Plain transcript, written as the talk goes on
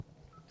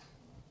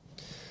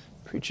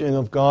Preaching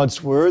of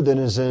God's Word that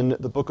is in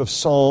the book of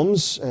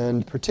Psalms,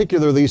 and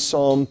particularly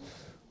Psalm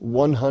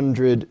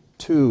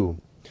 102.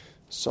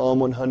 Psalm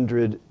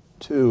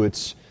 102,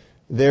 it's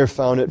there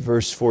found at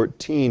verse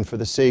 14. For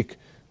the sake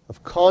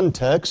of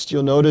context,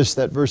 you'll notice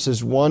that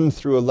verses 1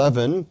 through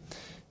 11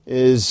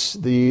 is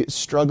the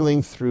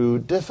struggling through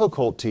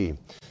difficulty.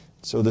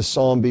 So the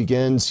psalm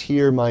begins,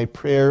 "Hear my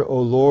prayer, O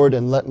Lord,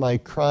 and let my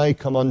cry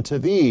come unto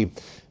thee."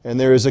 And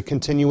there is a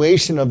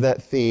continuation of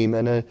that theme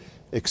and an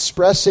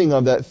expressing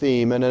of that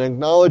theme and an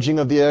acknowledging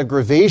of the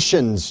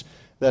aggravations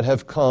that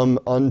have come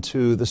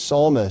unto the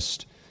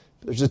psalmist.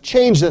 There's a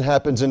change that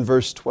happens in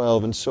verse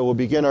 12, and so we'll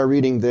begin our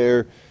reading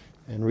there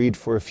and read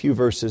for a few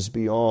verses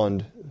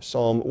beyond.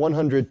 Psalm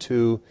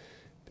 102,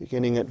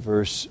 beginning at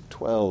verse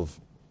 12.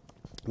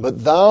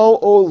 "But thou,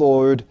 O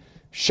Lord,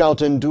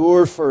 shalt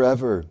endure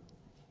forever,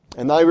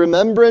 and thy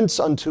remembrance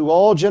unto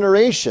all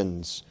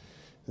generations.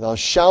 Thou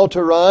shalt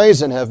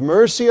arise and have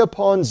mercy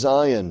upon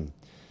Zion.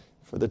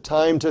 For the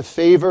time to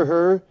favor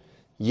her,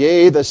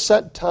 yea, the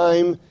set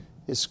time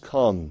is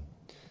come.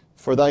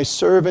 For thy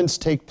servants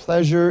take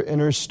pleasure in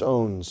her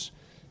stones,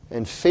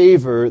 and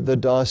favor the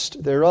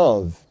dust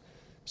thereof.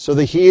 So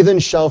the heathen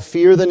shall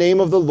fear the name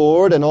of the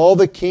Lord, and all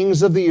the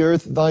kings of the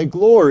earth thy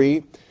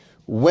glory.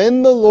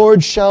 When the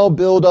Lord shall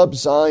build up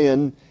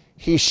Zion,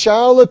 he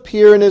shall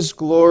appear in his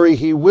glory.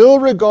 He will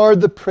regard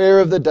the prayer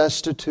of the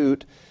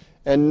destitute,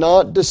 and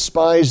not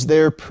despise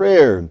their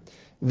prayer.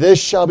 This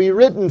shall be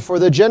written for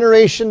the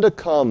generation to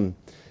come,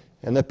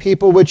 and the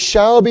people which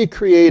shall be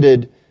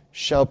created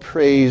shall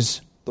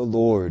praise the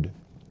Lord."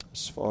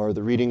 As far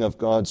the reading of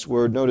God's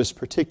Word, notice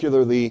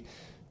particularly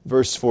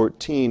verse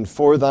 14,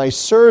 "For thy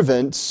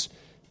servants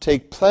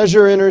take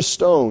pleasure in her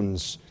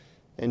stones,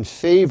 and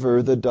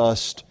favor the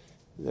dust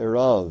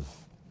thereof."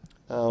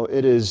 Now,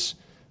 it is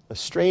a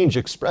strange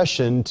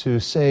expression to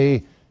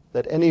say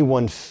that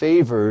anyone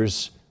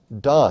favors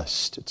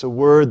dust. It's a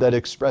word that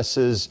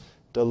expresses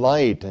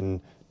delight and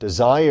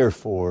desire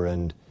for,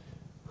 and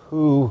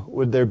who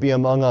would there be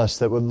among us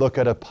that would look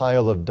at a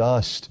pile of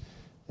dust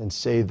and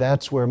say,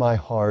 that's where my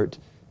heart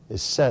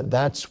is set,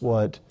 that's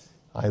what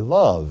I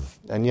love?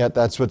 And yet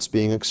that's what's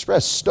being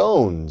expressed.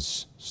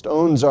 Stones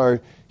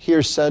are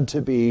here said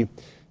to be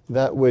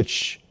that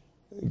which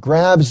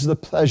grabs the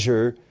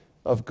pleasure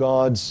of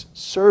God's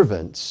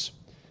servants.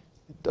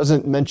 It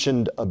doesn't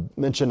mention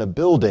a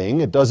building,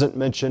 it doesn't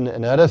mention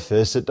an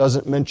edifice, it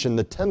doesn't mention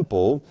the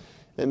temple,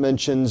 it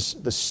mentions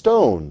the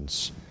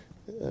stones.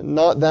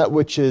 Not that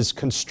which is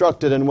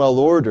constructed and well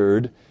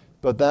ordered,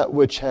 but that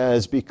which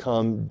has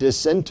become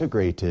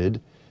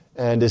disintegrated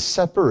and is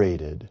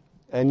separated.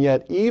 And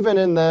yet, even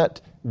in that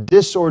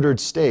disordered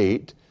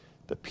state,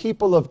 the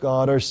people of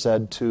God are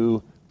said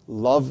to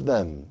love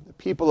them. The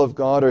people of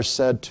God are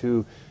said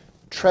to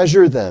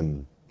treasure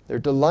them. They're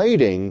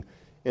delighting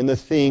in the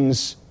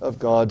things of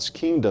God's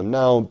kingdom.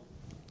 Now,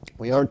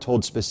 we aren't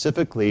told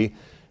specifically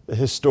the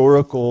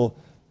historical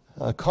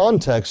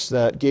context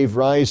that gave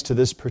rise to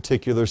this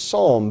particular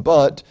psalm,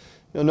 but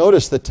you'll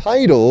notice the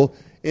title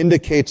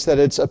indicates that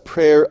it's a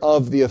prayer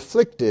of the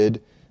afflicted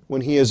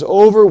when he is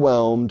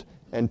overwhelmed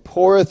and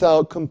poureth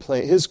out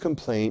his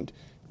complaint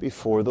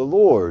before the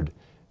Lord.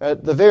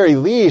 At the very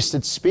least,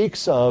 it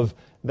speaks of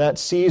that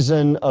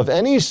season of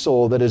any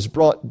soul that is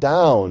brought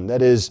down,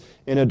 that is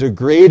in a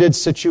degraded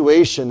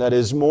situation, that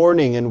is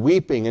mourning and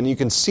weeping. And you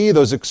can see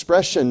those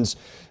expressions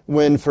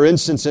when, for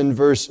instance, in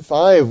verse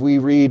 5, we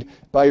read,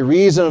 "By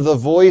reason of the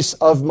voice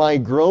of my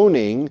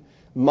groaning,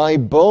 my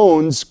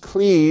bones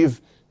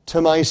cleave to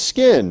my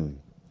skin."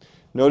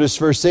 Notice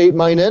verse 8,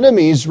 "Mine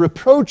enemies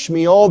reproach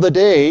me all the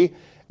day,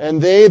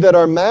 and they that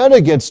are mad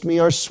against me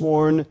are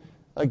sworn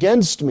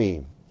against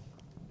me."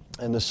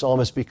 And the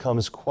psalmist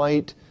becomes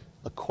quite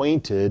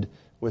acquainted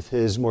with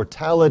his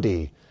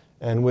mortality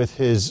and with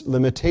his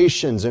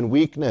limitations and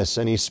weakness.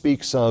 And he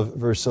speaks of,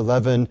 verse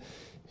 11,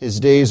 "His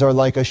days are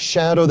like a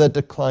shadow that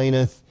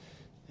declineth,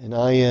 and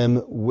I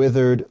am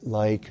withered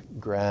like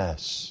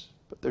grass."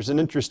 But there's an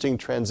interesting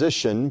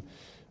transition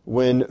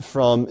when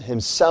from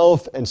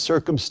himself and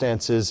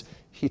circumstances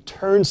he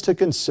turns to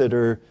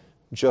consider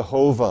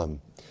Jehovah.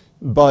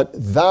 "But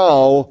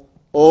thou,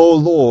 O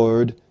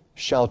Lord,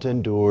 shalt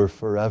endure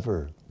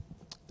forever."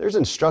 There's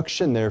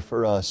instruction there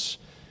for us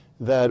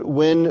that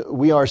when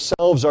we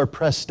ourselves are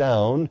pressed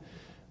down,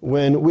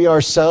 when we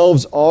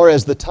ourselves are,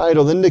 as the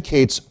title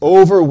indicates,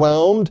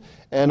 overwhelmed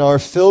and are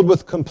filled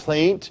with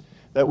complaint,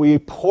 that we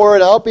pour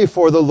it out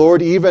before the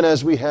Lord even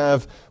as we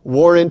have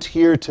warrant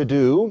here to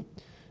do,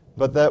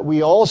 but that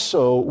we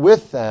also,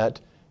 with that,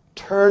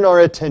 turn our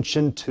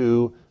attention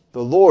to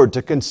the Lord,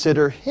 to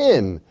consider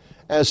Him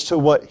as to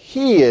what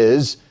He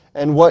is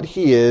and what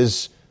He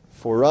is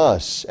for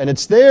us. And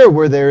it's there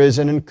where there is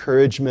an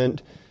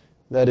encouragement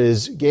that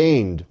is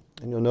gained.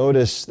 And you'll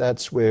notice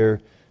that's where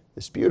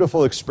this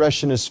beautiful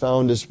expression is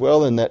found as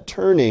well in that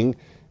turning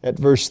at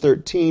verse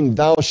 13,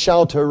 "Thou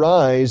shalt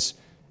arise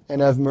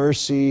and have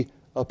mercy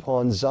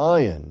upon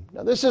Zion."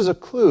 Now this is a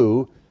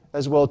clue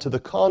as well to the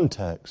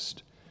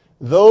context.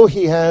 Though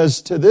he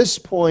has to this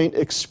point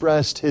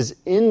expressed his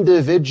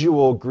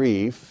individual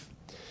grief,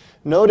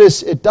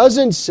 Notice it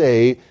doesn't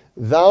say,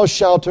 thou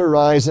shalt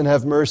arise and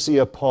have mercy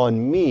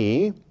upon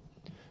me,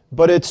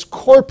 but it's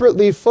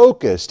corporately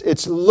focused.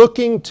 It's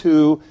looking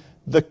to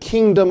the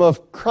kingdom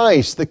of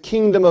Christ, the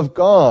kingdom of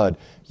God.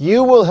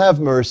 You will have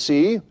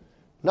mercy,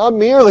 not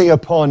merely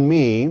upon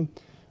me,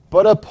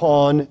 but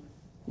upon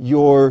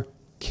your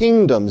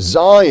kingdom,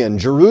 Zion,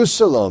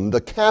 Jerusalem,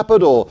 the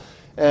capital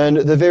and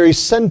the very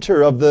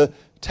center of the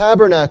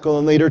tabernacle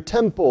and later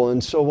temple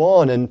and so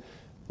on. And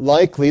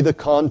likely the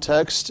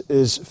context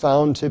is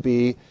found to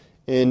be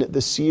in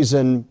the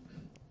season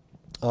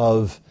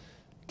of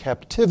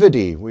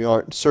captivity. We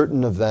aren't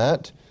certain of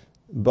that,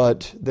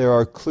 but there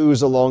are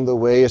clues along the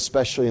way,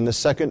 especially in the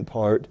second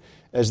part,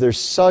 as there's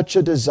such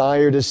a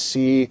desire to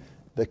see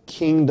the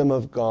kingdom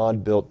of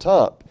God built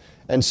up.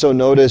 And so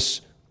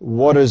notice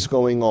what is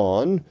going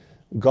on.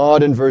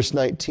 God in verse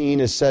 19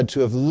 is said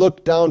to have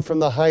looked down from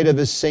the height of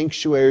his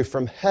sanctuary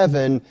from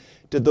heaven.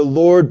 Did the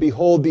Lord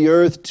behold the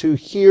earth to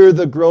hear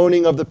the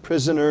groaning of the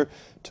prisoner,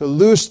 to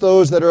loose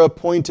those that are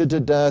appointed to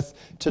death,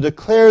 to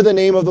declare the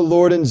name of the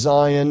Lord in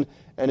Zion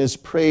and his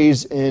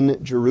praise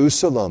in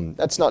Jerusalem?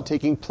 That's not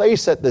taking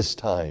place at this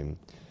time.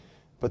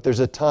 But there's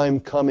a time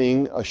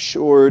coming,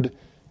 assured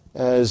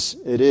as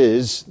it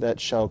is, that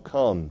shall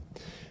come.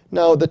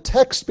 Now, the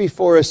text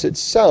before us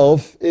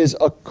itself is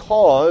a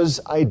cause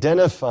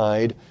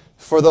identified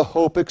for the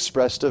hope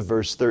expressed of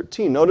verse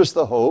 13. Notice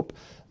the hope,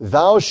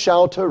 thou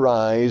shalt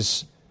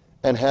arise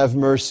and have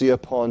mercy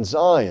upon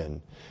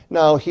Zion.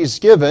 Now, he's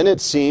given, it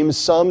seems,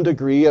 some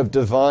degree of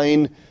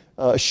divine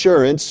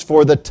assurance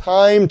for the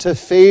time to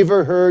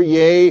favor her,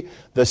 yea,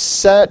 the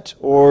set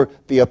or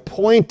the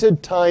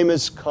appointed time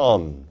has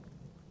come.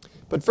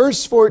 But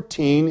verse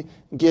 14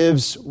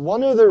 gives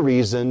one of the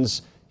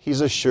reasons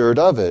he's assured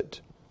of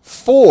it.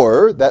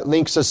 For, that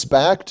links us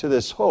back to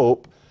this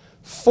hope,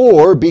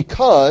 for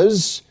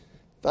because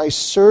thy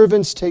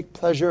servants take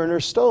pleasure in her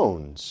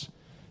stones,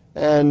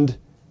 and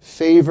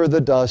favor the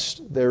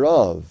dust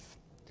thereof.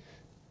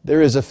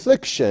 There is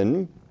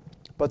affliction,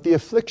 but the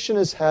affliction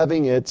is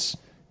having its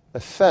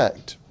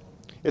effect.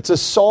 It's a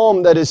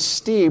psalm that is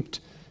steeped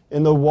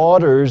in the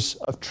waters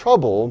of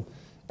trouble,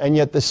 and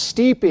yet the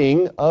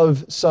steeping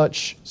of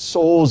such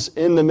souls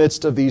in the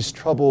midst of these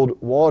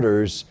troubled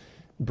waters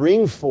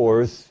bring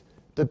forth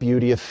the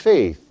beauty of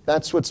faith.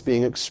 That's what's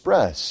being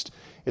expressed.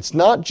 It's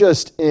not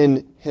just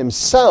in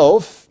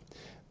himself,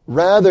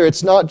 rather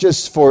it's not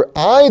just for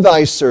I,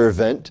 thy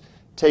servant,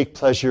 take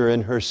pleasure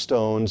in her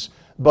stones,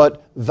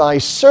 but thy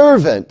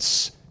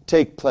servants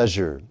take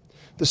pleasure.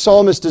 The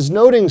psalmist is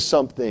noting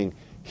something.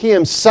 He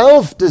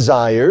himself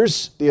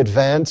desires the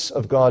advance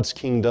of God's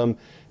kingdom,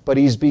 but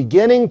he's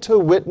beginning to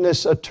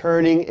witness a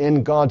turning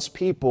in God's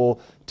people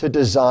to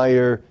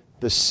desire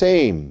the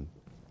same.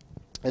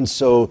 And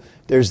so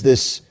there's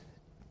this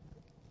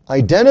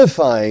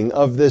identifying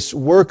of this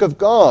work of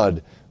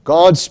God.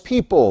 God's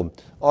people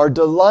are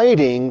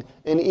delighting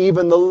in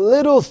even the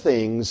little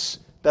things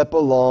that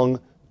belong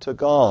to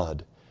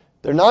God.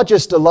 They're not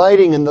just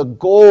delighting in the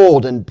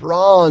gold and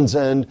bronze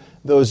and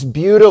those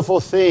beautiful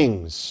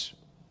things.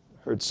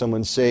 I heard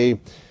someone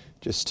say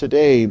just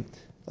today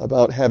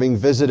about having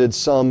visited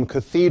some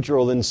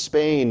cathedral in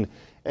Spain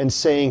and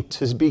saying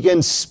to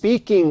begin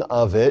speaking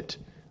of it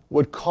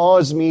would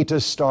cause me to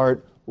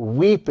start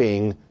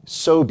weeping,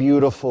 so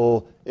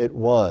beautiful it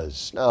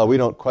was. Now, we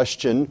don't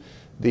question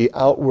the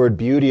outward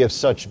beauty of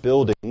such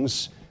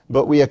buildings,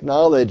 but we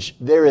acknowledge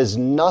there is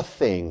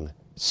nothing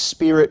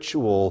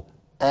spiritual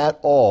at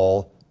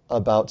all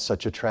about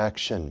such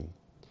attraction.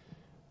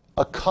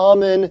 A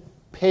common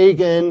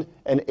pagan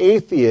and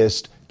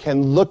atheist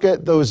can look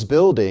at those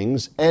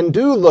buildings, and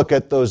do look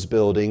at those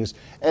buildings,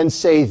 and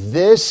say,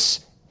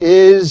 this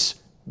is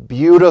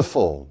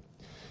beautiful.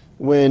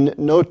 When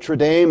Notre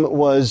Dame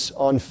was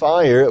on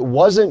fire, it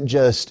wasn't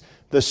just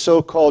the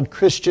so-called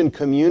Christian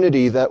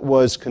community that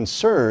was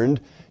concerned.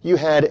 You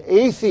had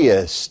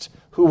atheists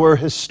who were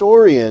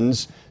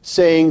historians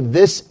saying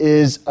this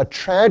is a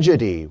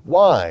tragedy.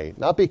 Why?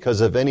 Not because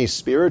of any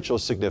spiritual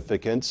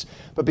significance,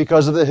 but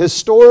because of the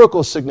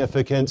historical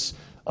significance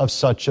of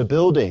such a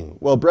building.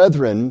 Well,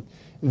 brethren,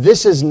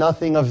 this is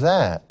nothing of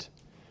that.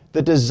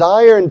 The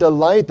desire and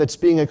delight that's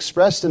being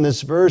expressed in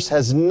this verse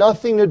has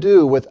nothing to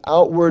do with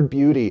outward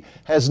beauty,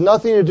 has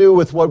nothing to do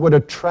with what would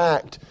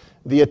attract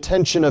the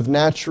attention of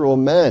natural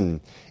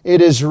men. It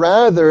is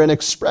rather an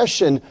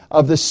expression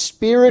of the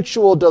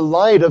spiritual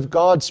delight of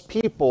God's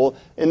people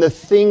in the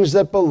things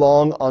that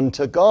belong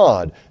unto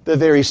God. The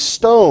very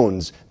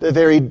stones, the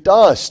very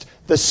dust,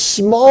 the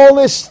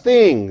smallest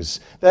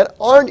things that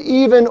aren't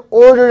even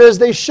ordered as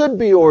they should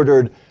be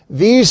ordered.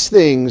 These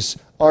things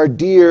are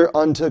dear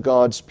unto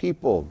God's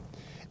people.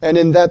 And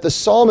in that the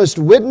psalmist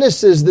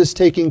witnesses this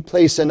taking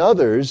place in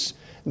others,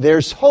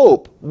 there's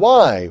hope.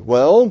 Why?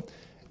 Well,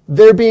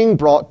 they're being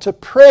brought to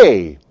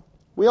pray.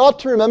 We ought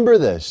to remember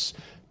this.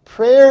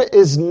 Prayer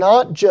is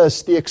not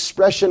just the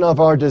expression of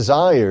our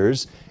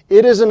desires.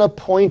 It is an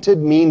appointed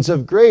means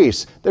of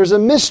grace. There's a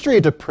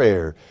mystery to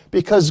prayer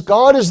because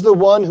God is the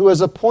one who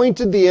has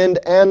appointed the end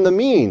and the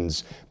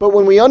means. But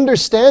when we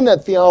understand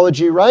that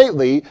theology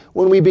rightly,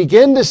 when we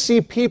begin to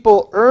see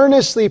people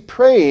earnestly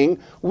praying,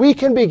 we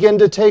can begin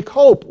to take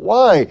hope.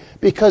 Why?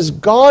 Because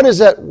God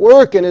is at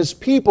work in His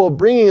people,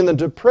 bringing them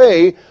to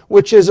pray,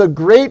 which is a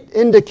great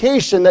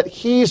indication that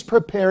He's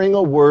preparing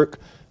a work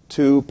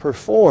to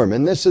perform.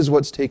 And this is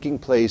what's taking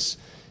place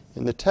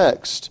in the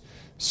text.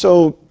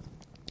 So,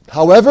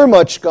 however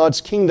much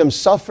God's kingdom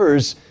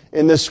suffers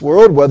in this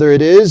world, whether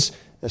it is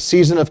a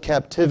season of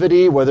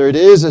captivity, whether it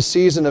is a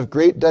season of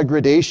great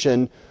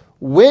degradation,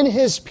 when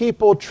His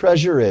people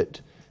treasure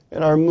it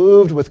and are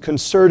moved with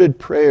concerted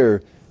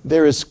prayer,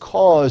 there is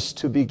cause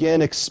to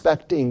begin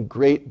expecting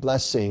great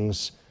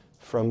blessings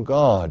from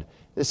God.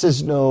 This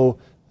is no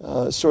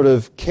sort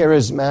of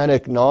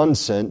charismatic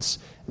nonsense.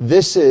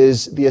 This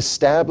is the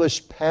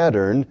established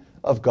pattern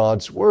of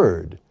God's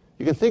Word.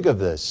 You can think of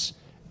this.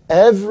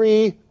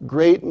 Every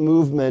great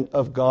movement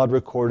of God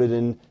recorded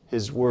in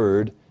His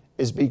Word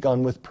is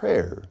begun with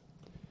prayer.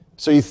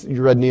 So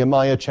you read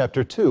Nehemiah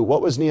chapter 2.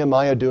 What was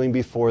Nehemiah doing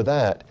before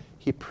that?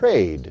 He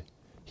prayed.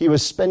 He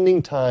was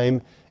spending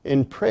time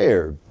in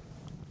prayer.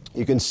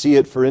 You can see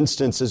it, for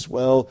instance, as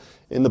well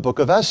in the book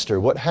of Esther.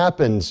 What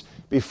happens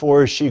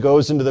before she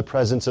goes into the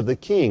presence of the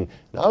king?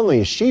 Not only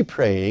is she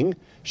praying,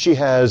 she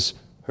has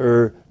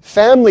her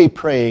family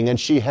praying, and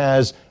she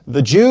has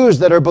the Jews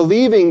that are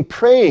believing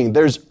praying.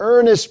 There's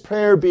earnest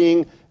prayer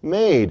being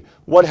made.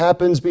 What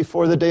happens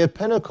before the day of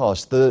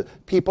Pentecost? The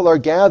people are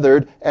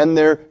gathered and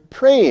they're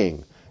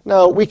praying.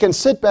 Now, we can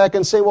sit back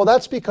and say, well,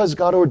 that's because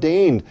God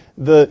ordained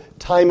the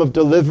time of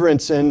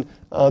deliverance in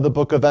the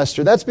book of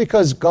Esther. That's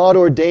because God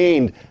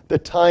ordained the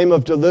time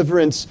of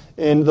deliverance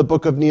in the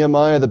book of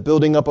Nehemiah, the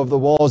building up of the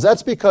walls.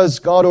 That's because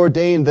God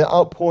ordained the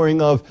outpouring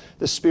of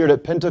the Spirit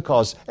at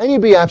Pentecost. And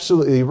you'd be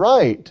absolutely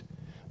right.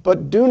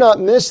 But do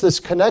not miss this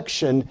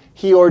connection.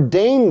 He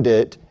ordained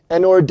it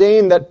and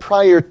ordained that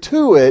prior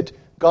to it,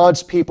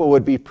 God's people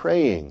would be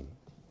praying.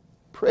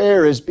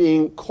 Prayer is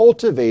being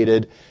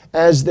cultivated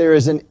as there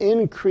is an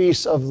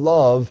increase of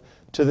love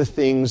to the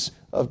things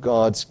of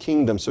God's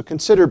kingdom. So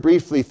consider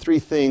briefly three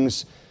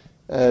things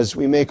as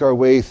we make our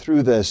way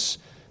through this.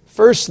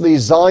 Firstly,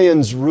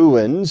 Zion's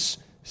ruins.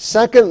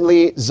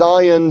 Secondly,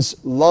 Zion's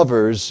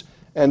lovers.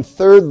 And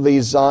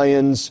thirdly,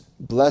 Zion's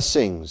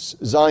blessings.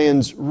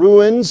 Zion's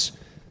ruins,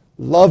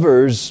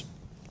 lovers,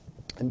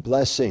 and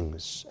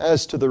blessings.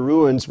 As to the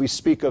ruins, we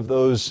speak of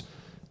those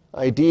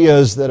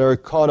ideas that are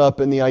caught up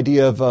in the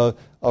idea of a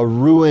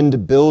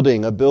ruined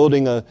building.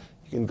 You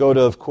can go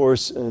to, of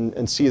course,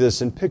 and see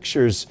this in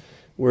pictures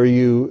where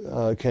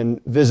you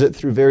can visit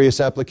through various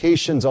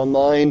applications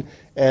online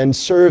and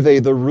survey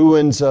the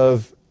ruins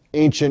of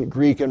ancient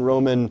Greek and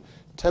Roman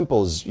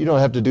temples. You don't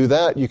have to do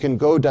that. You can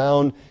go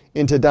down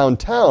into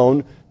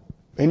downtown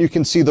and you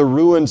can see the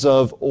ruins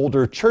of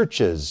older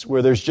churches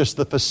where there's just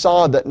the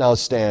facade that now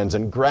stands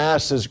and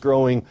grass is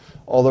growing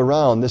all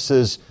around. This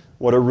is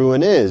what a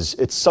ruin is.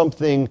 It's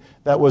something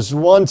that was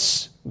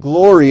once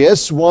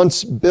glorious,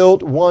 once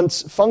built,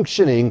 once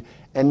functioning,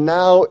 and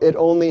now it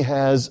only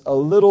has a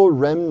little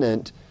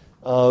remnant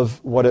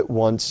of what it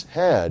once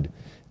had.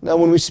 Now,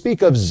 when we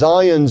speak of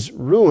Zion's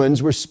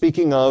ruins, we're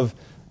speaking of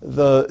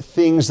the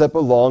things that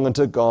belong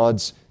unto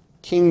God's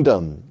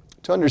kingdom.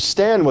 To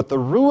understand what the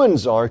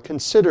ruins are,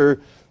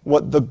 consider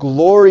what the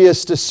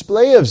glorious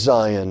display of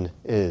Zion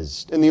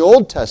is. In the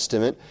Old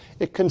Testament,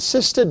 it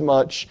consisted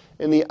much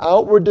in the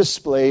outward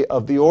display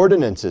of the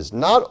ordinances,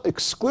 not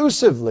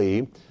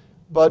exclusively,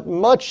 but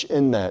much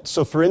in that.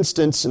 So, for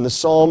instance, in the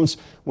Psalms,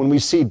 when we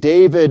see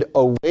David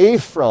away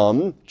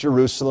from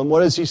Jerusalem, what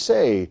does he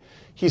say?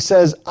 He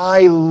says,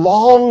 I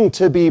long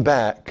to be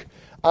back.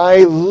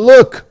 I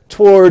look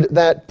toward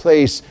that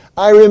place.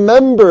 I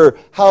remember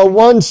how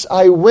once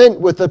I went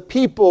with the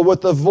people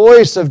with the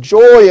voice of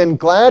joy and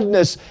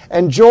gladness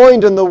and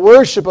joined in the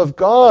worship of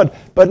God,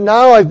 but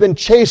now I've been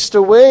chased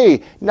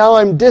away. Now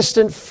I'm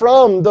distant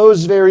from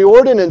those very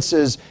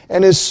ordinances,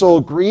 and his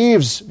soul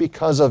grieves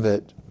because of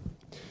it.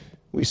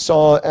 We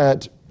saw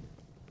at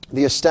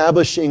the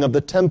establishing of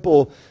the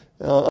temple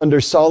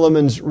under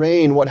Solomon's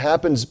reign what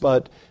happens,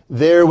 but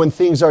there when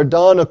things are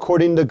done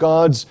according to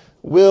God's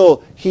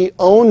will, he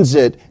owns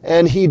it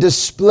and he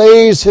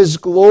displays his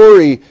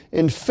glory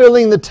in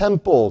filling the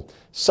temple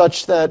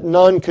such that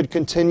none could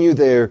continue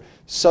there.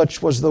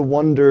 Such was the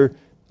wonder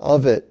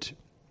of it.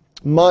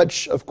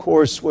 Much, of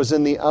course, was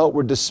in the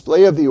outward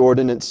display of the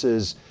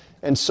ordinances.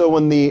 And so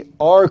when the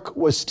ark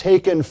was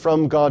taken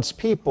from God's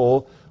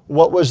people,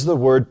 what was the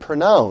word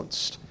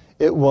pronounced?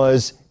 It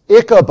was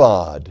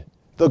Ichabod.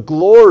 The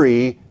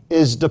glory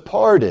is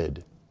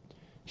departed.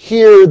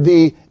 Here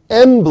the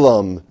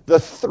emblem, the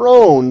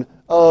throne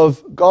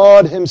of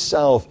God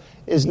himself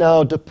is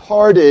now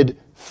departed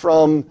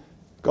from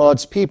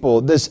God's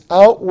people. This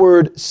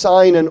outward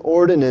sign and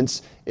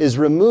ordinance is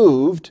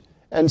removed,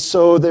 and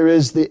so there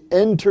is the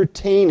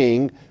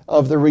entertaining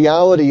of the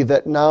reality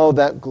that now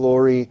that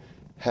glory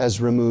has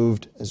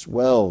removed as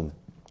well.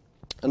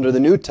 Under the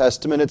New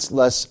Testament, it's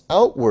less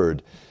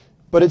outward.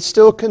 but it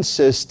still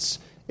consists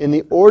in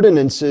the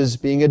ordinances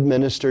being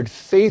administered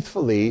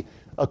faithfully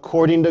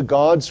according to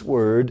God's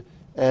word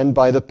and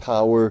by the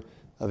power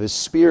of his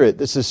Spirit.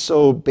 This is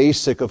so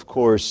basic, of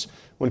course.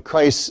 When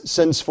Christ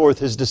sends forth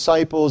his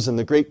disciples in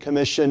the Great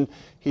Commission,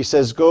 he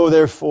says, "Go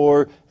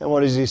therefore," and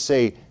what does he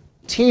say?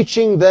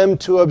 "Teaching them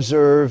to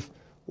observe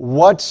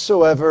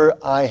whatsoever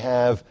I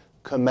have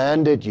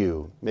commanded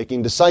you."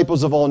 Making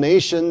disciples of all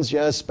nations,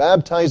 yes,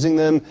 baptizing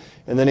them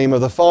in the name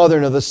of the Father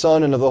and of the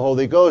Son and of the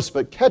Holy Ghost.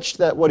 But catch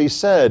that what he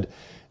said,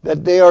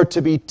 that they are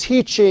to be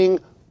teaching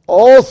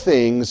all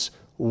things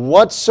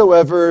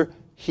whatsoever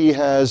he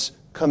has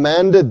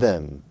commanded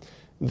them.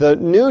 The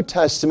New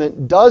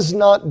Testament does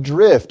not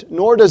drift,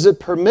 nor does it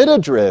permit a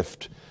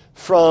drift,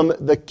 from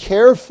the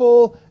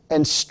careful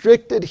and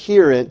strict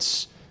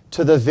adherence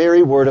to the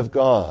very Word of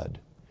God.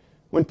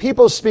 When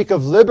people speak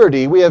of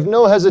liberty, we have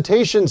no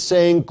hesitation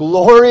saying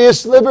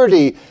glorious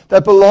liberty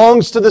that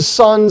belongs to the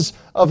sons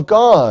of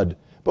God.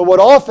 But what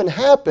often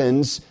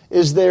happens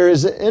is there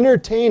is an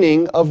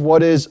entertaining of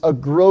what is a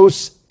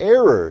gross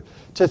error,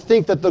 to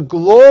think that the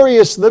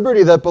glorious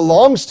liberty that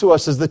belongs to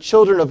us as the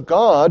children of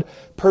God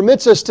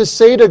permits us to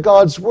say to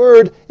God's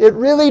word, it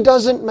really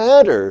doesn't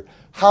matter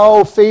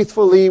how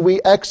faithfully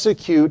we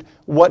execute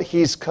what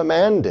he's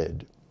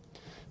commanded.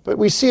 But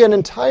we see an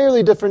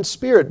entirely different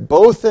spirit,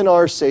 both in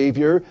our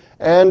Savior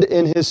and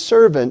in his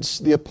servants,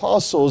 the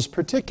apostles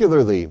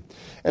particularly.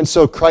 And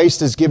so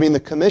Christ is giving the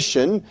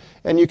commission,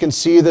 and you can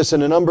see this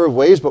in a number of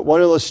ways, but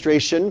one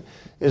illustration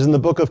is in the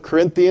book of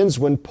Corinthians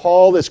when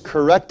Paul is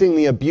correcting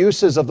the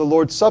abuses of the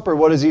Lord's Supper.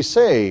 What does he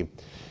say?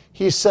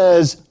 He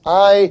says,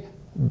 "I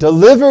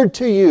delivered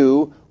to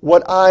you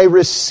what I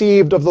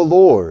received of the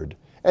Lord."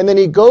 And then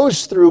he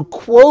goes through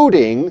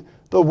quoting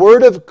the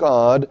Word of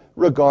God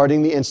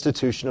regarding the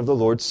institution of the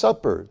Lord's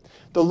Supper.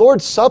 The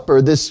Lord's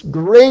Supper, this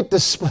great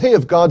display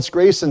of God's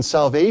grace and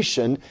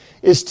salvation,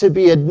 is to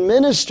be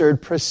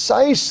administered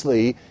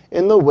precisely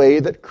in the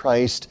way that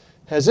Christ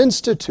has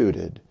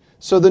instituted.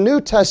 So the New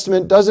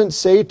Testament doesn't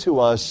say to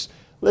us,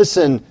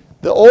 listen,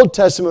 the Old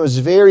Testament was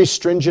very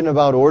stringent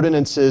about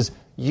ordinances.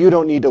 You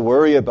don't need to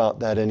worry about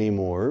that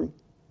anymore.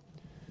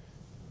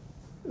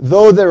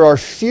 Though there are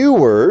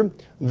fewer,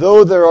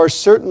 though there are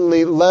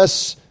certainly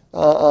less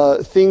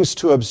things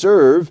to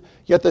observe,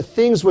 yet the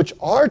things which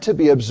are to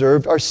be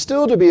observed are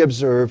still to be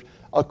observed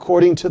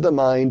according to the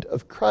mind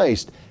of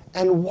Christ.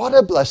 And what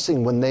a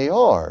blessing when they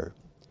are.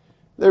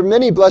 There are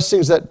many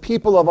blessings that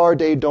people of our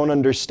day don't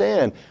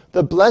understand.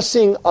 The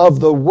blessing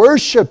of the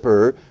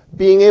worshiper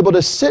being able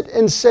to sit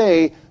and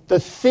say, the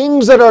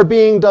things that are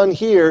being done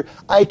here,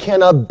 I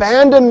can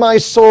abandon my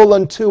soul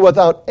unto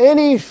without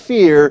any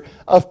fear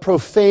of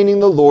profaning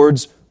the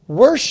Lord's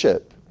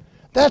worship.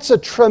 That's a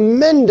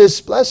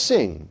tremendous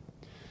blessing.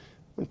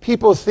 When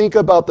people think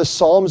about the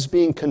Psalms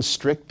being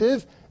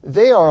constrictive,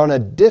 they are on a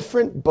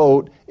different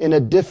boat in a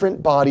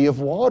different body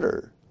of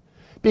water.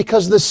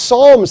 Because the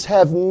Psalms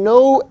have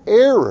no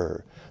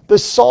error. The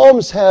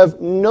Psalms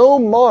have no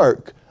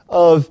mark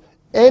of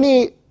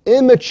any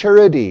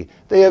immaturity.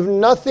 They have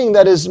nothing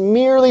that is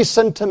merely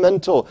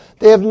sentimental.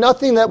 They have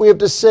nothing that we have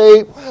to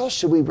say, well,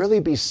 should we really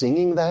be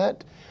singing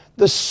that?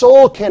 The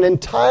soul can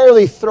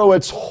entirely throw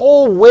its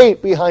whole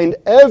weight behind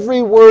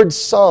every word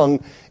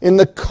sung in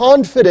the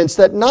confidence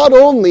that not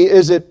only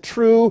is it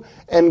true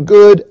and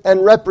good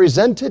and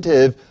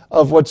representative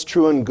of what's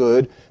true and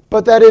good,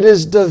 but that it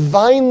is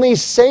divinely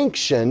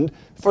sanctioned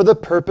for the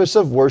purpose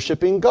of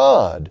worshiping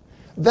God.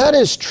 That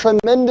is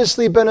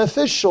tremendously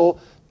beneficial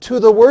to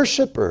the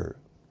worshiper.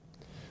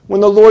 When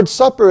the Lord's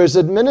Supper is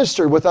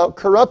administered without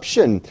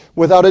corruption,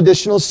 without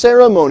additional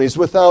ceremonies,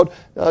 without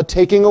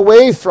taking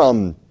away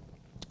from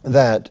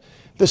that,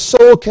 the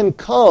soul can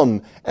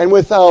come and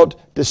without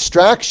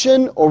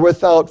distraction or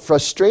without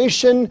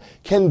frustration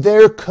can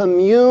there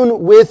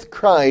commune with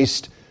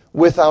Christ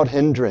without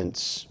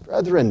hindrance.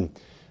 Brethren,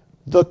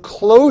 the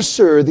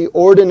closer the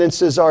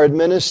ordinances are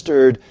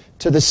administered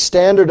to the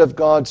standard of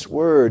God's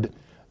Word,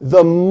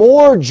 the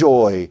more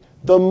joy,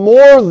 the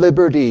more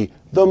liberty,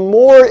 the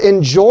more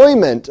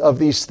enjoyment of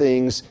these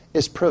things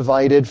is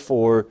provided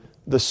for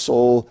the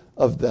soul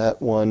of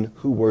that one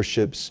who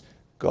worships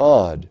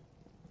God.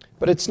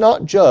 But it's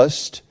not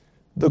just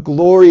the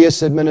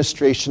glorious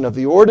administration of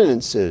the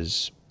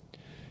ordinances.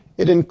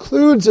 It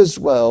includes as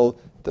well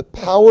the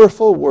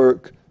powerful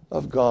work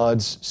of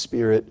God's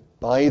Spirit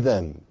by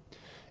them.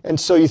 And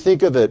so you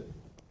think of it,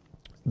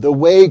 the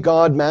way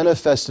God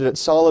manifested at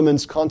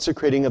Solomon's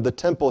consecrating of the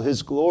temple,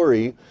 his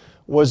glory,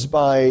 was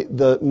by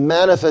the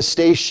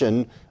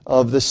manifestation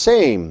of the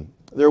same.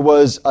 There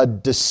was a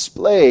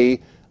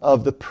display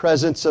of the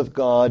presence of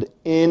God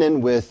in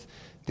and with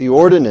the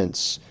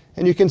ordinance.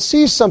 And you can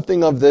see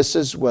something of this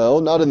as well,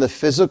 not in the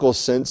physical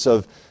sense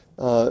of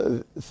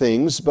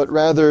things, but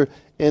rather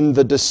in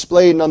the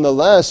display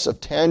nonetheless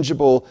of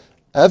tangible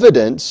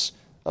evidence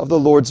of the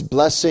Lord's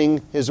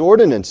blessing his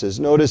ordinances.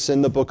 Notice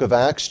in the book of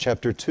Acts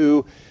chapter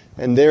 2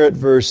 and there at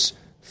verse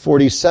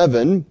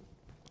 47,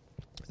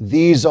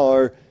 these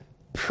are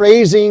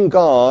praising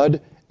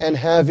God and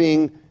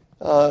having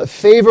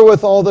favor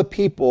with all the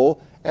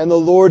people and the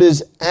Lord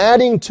is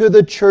adding to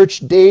the church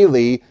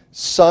daily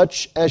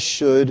such as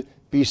should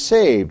be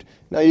saved.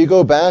 Now you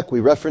go back, we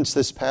referenced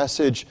this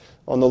passage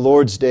on the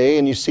Lord's Day,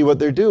 and you see what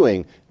they're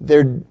doing.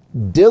 They're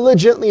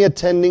diligently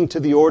attending to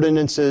the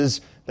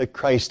ordinances that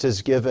Christ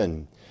has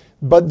given.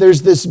 But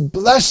there's this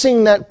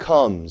blessing that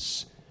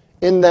comes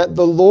in that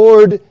the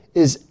Lord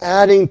is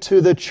adding to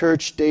the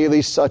church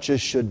daily such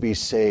as should be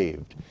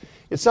saved.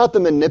 It's not the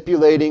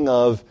manipulating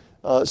of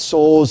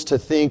souls to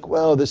think,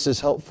 well, this is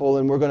helpful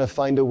and we're going to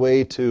find a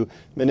way to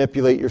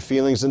manipulate your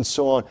feelings and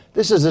so on.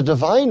 This is a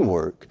divine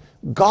work.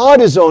 God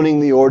is owning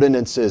the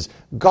ordinances.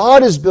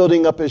 God is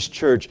building up His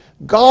church.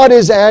 God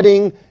is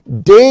adding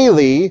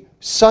daily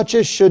such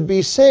as should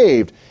be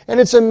saved. And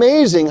it's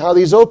amazing how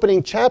these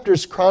opening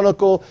chapters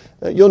chronicle,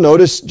 you'll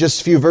notice just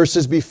a few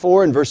verses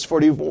before, in verse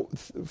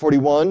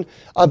 41,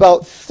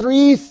 about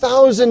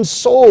 3,000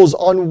 souls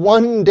on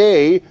one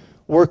day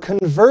were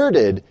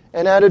converted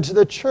and added to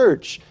the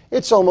church.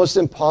 It's almost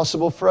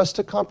impossible for us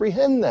to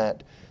comprehend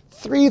that.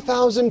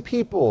 3,000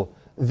 people,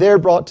 they're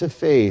brought to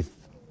faith.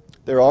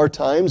 There are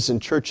times in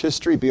church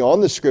history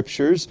beyond the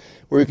Scriptures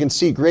where we can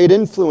see great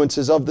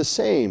influences of the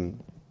same.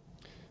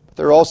 But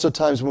there are also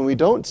times when we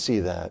don't see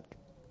that.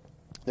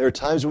 There are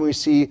times when we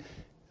see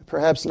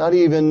perhaps not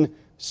even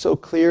so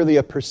clearly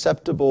a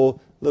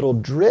perceptible little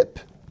drip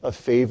of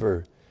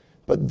favor.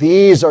 But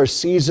these are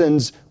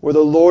seasons where the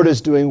Lord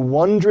is doing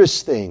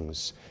wondrous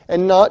things,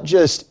 and not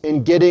just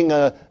in getting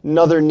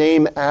another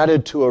name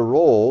added to a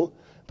roll,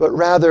 but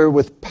rather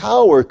with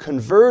power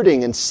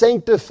converting and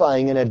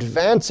sanctifying and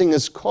advancing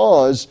His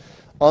cause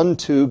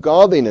unto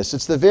godliness.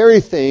 It's the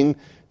very thing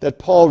that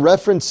Paul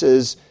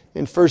references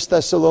in 1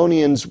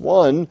 Thessalonians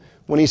 1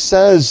 when he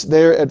says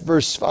there at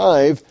verse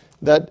 5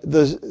 that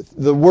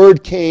the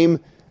word came,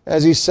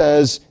 as he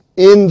says,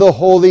 in the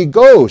Holy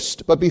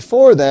Ghost. But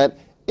before that,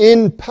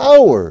 in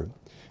power.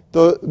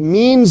 The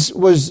means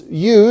was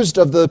used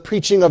of the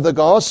preaching of the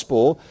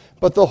gospel,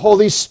 but the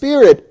Holy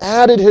Spirit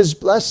added His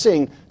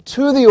blessing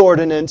to the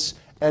ordinance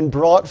and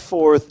brought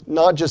forth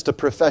not just a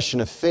profession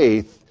of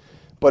faith,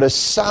 but a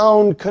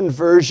sound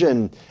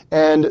conversion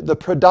and the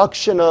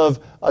production of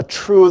a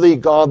truly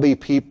godly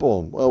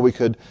people. Well, we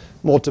could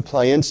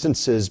multiply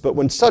instances, but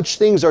when such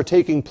things are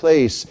taking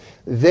place,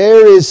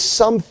 there is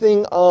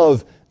something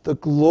of the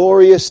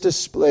glorious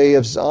display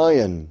of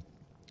Zion.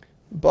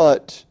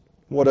 But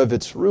what of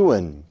its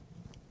ruin?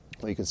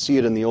 Well, you can see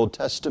it in the Old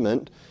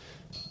Testament.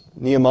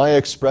 Nehemiah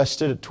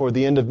expressed it toward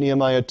the end of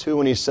Nehemiah 2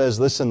 when he says,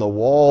 listen, the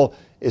wall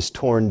is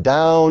torn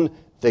down,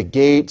 the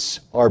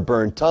gates are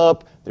burnt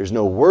up, there's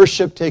no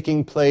worship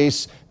taking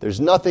place, there's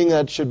nothing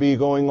that should be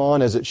going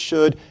on as it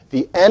should.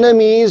 The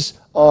enemies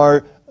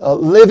are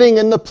living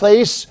in the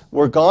place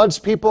where God's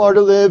people are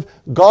to live.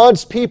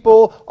 God's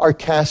people are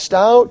cast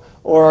out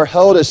or are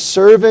held as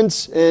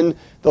servants in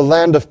the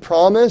land of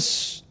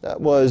promise. That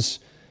was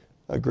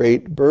a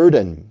great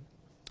burden.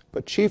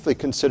 But chiefly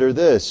consider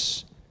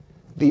this.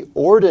 The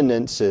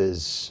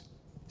ordinances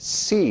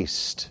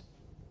ceased.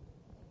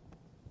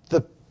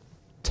 The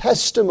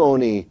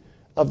testimony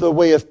of the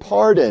way of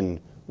pardon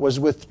was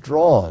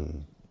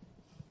withdrawn.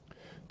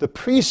 The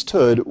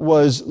priesthood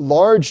was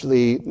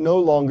largely no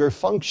longer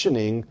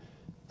functioning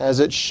as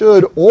it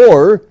should,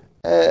 or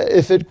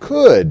if it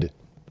could.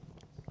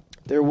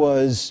 There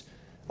was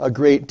a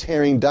great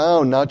tearing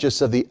down, not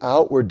just of the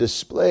outward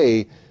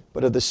display,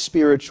 but of the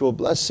spiritual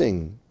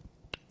blessing.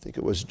 I think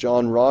it was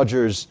John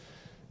Rogers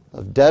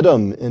of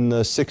Dedham in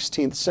the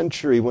 16th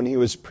century when he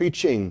was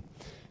preaching.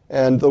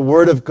 And the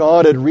Word of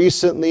God had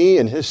recently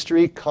in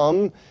history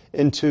come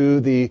into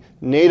the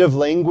native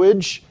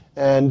language,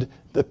 and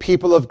the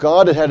people of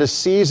God had had a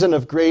season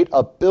of great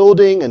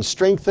upbuilding and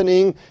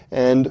strengthening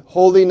and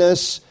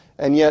holiness,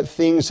 and yet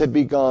things had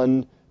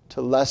begun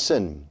to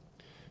lessen.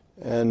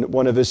 And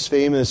one of his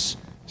famous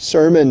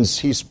sermons,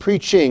 he's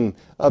preaching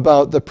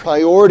about the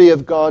priority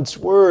of God's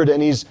Word,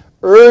 and he's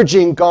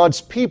urging God's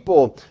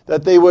people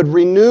that they would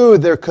renew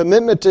their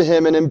commitment to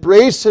Him and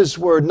embrace His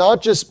Word,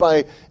 not just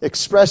by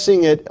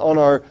expressing it on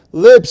our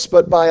lips,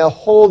 but by a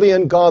holy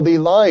and godly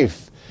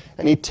life.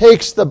 And he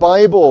takes the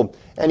Bible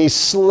and he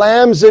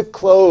slams it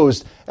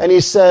closed, and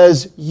he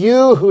says,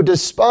 "You who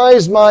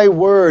despise my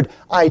word,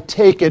 I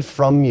take it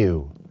from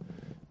you."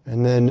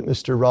 And then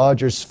Mr.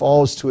 Rogers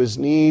falls to his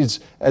knees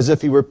as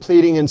if he were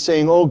pleading and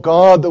saying, "Oh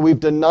God, though we've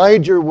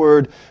denied your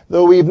word,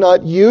 though we've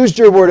not used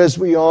your word as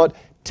we ought,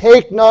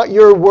 take not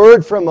your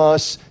word from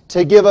us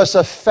to give us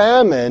a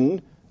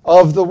famine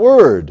of the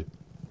word."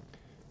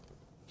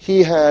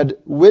 He had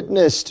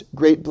witnessed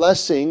great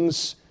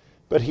blessings,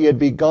 but he had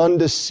begun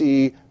to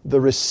see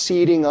the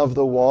receding of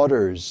the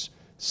waters,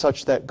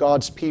 such that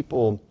God's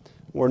people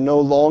were no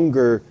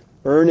longer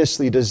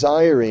earnestly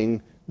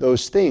desiring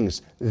those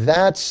things.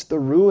 That's the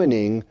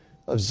ruining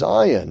of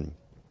Zion.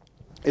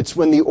 It's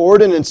when the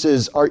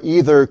ordinances are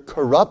either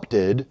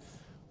corrupted,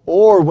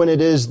 or when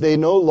it is they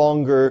no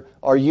longer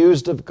are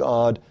used of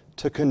God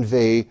to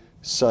convey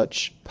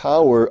such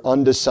power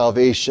unto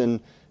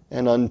salvation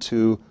and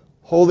unto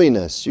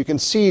holiness. You can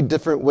see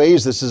different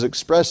ways this is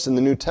expressed in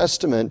the New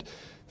Testament.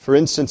 For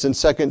instance, in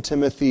 2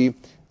 Timothy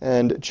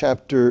and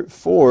chapter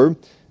 4.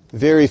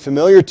 Very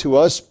familiar to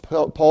us.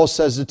 Paul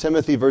says to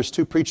Timothy, verse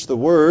 2, preach the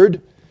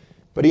word,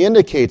 but he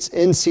indicates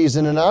in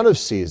season and out of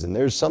season.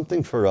 There's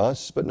something for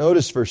us. But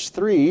notice verse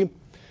 3,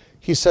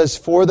 he says,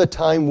 for the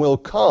time will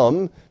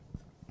come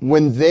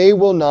when they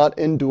will not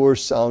endure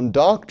sound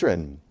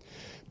doctrine.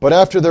 But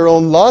after their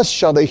own lust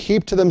shall they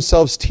heap to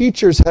themselves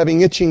teachers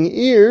having itching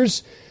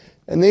ears,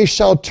 and they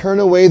shall turn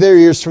away their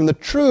ears from the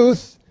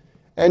truth,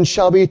 and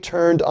shall be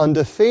turned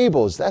unto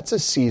fables. That's a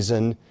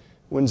season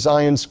when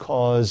Zion's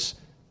cause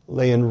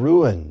lay in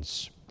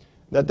ruins.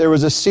 That there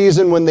was a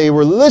season when they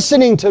were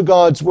listening to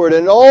God's word,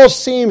 and it all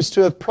seems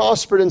to have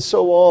prospered and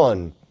so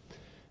on.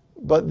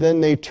 But then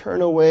they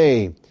turn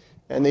away,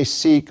 and they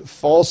seek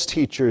false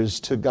teachers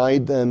to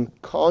guide them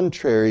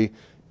contrary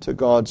to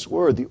God's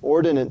word. The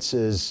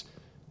ordinances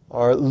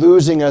are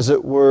losing, as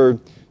it were,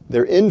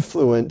 their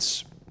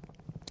influence,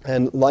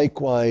 and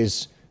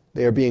likewise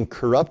they are being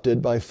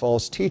corrupted by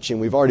false teaching.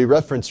 We've already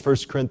referenced 1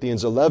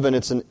 Corinthians 11.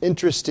 It's an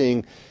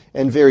interesting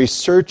and very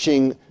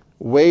searching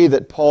way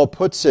that Paul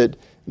puts it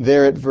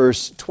there at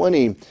verse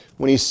 20,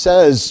 when he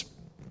says,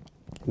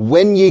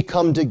 when ye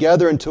come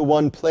together into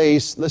one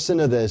place, listen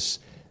to this,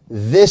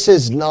 this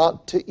is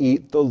not to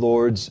eat the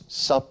Lord's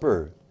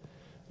Supper.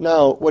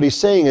 Now, what he's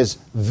saying is,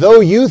 though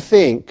you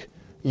think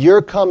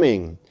you're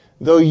coming,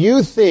 though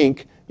you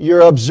think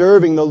you're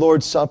observing the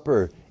Lord's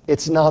Supper,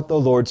 it's not the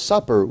Lord's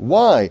Supper.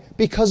 Why?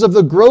 Because of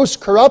the gross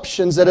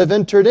corruptions that have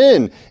entered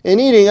in.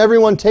 In eating,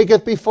 everyone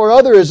taketh before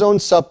other his own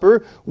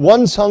supper.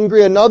 One's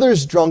hungry,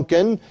 another's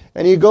drunken.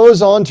 And he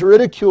goes on to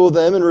ridicule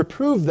them and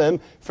reprove them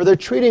for their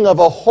treating of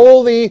a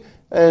holy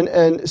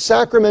and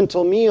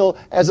sacramental meal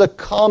as a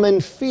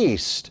common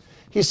feast.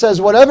 He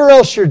says, whatever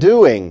else you're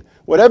doing,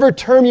 whatever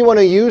term you want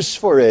to use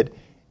for it,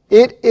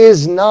 it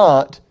is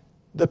not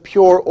the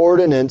pure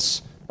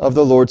ordinance of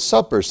the Lord's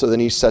Supper. So then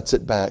he sets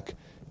it back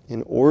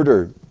in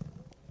order.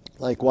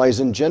 Likewise,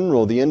 in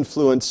general, the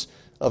influence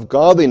of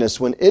godliness,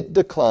 when it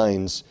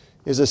declines,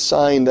 is a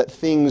sign that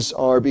things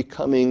are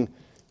becoming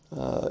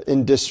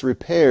in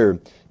disrepair.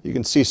 You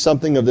can see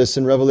something of this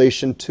in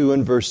Revelation 2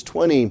 and verse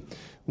 20,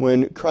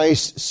 when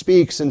Christ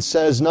speaks and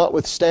says,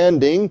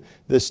 notwithstanding,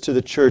 this to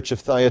the church of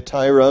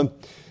Thyatira,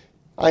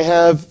 I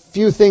have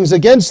few things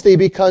against thee,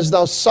 because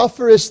thou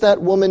sufferest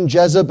that woman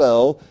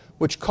Jezebel,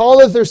 which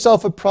calleth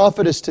herself a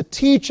prophetess, to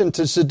teach and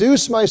to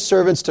seduce my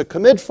servants to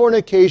commit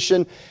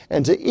fornication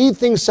and to eat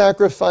things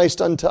sacrificed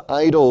unto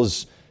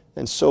idols,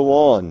 and so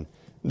on.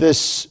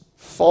 This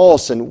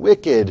false and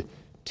wicked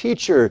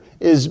teacher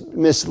is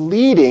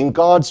misleading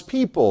God's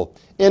people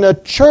in a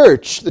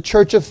church, the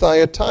church of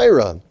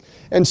Thyatira.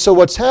 And so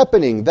what's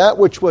happening? That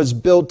which was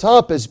built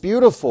up as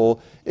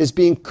beautiful is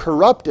being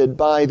corrupted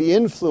by the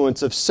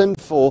influence of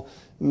sinful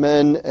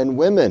men and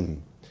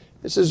women.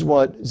 This is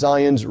what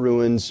Zion's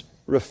ruins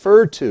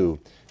refer to.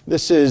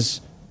 This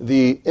is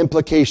the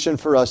implication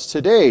for us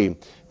today,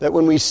 that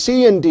when we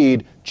see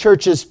indeed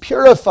churches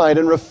purified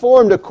and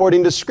reformed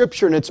according to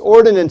Scripture and its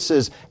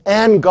ordinances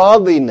and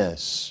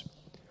godliness,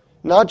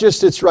 not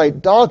just its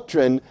right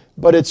doctrine,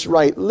 but its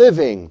right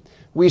living,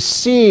 we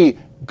see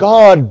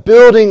God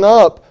building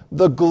up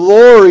the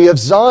glory of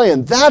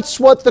Zion. That's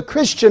what the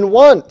Christian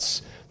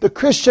wants. The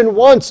Christian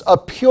wants a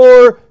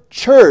pure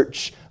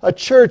church, a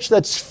church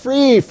that's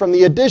free from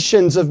the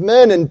additions of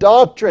men in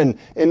doctrine,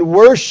 in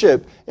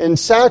worship, in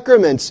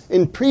sacraments,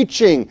 in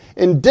preaching,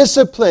 in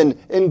discipline,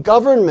 in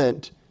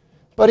government.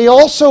 But he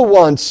also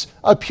wants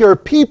a pure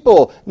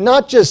people,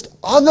 not just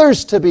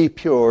others to be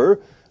pure,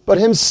 but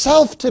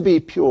himself to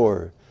be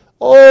pure.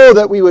 Oh,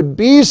 that we would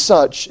be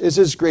such is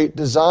his great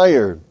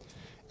desire.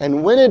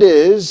 And when it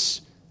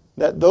is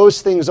that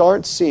those things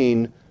aren't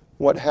seen,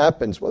 what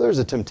happens? Well, there's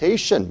a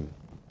temptation.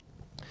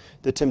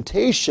 The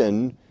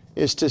temptation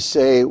is to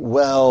say,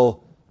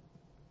 well,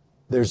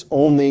 there's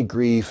only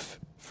grief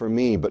for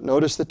me. But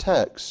notice the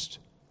text.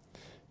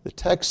 The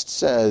text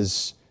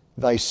says,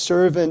 thy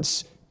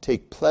servants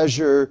take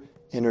pleasure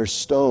in her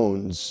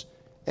stones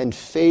and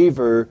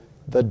favor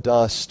the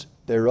dust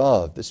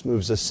thereof. This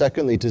moves us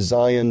secondly to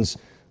Zion's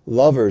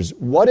lovers.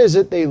 What is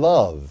it they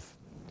love?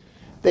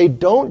 They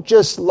don't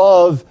just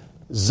love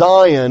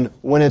Zion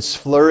when it's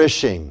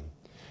flourishing.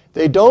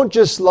 They don't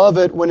just love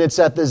it when it's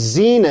at the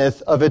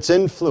zenith of its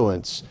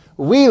influence.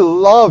 We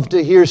love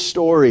to hear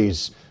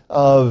stories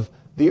of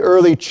the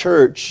early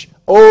church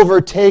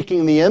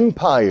overtaking the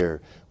empire.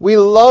 We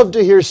love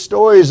to hear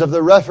stories of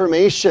the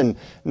Reformation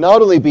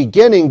not only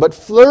beginning but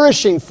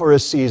flourishing for a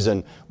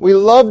season. We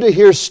love to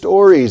hear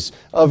stories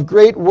of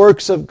great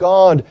works of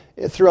God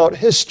throughout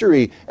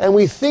history. And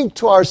we think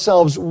to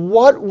ourselves,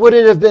 what would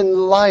it have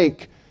been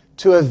like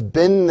to have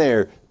been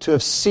there, to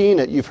have seen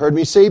it? You've heard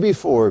me say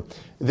before,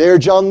 there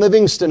John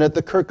Livingston at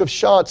the Kirk of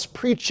Shotts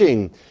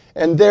preaching,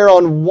 and there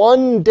on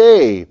one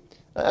day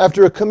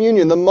after a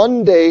communion, the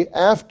Monday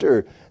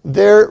after,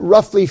 there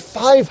roughly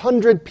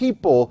 500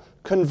 people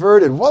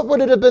converted. What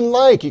would it have been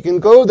like? You can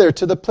go there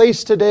to the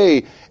place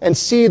today and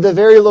see the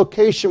very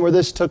location where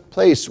this took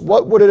place.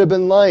 What would it have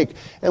been like?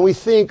 And we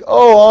think,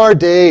 oh, our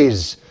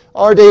days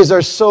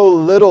are so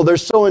little, they're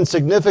so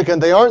insignificant.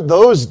 They aren't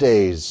those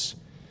days.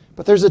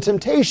 But there's a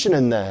temptation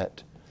in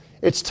that.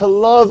 It's to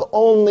love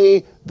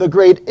only the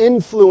great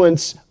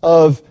influence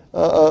of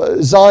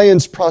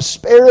Zion's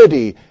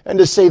prosperity and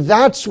to say,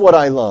 that's what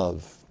I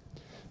love.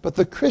 But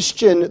the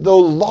Christian, though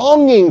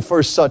longing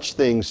for such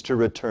things to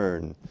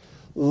return,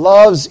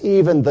 loves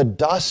even the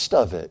dust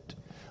of it,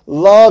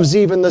 loves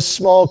even the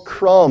small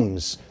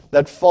crumbs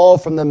that fall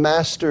from the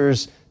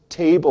Master's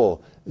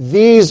table.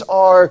 These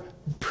are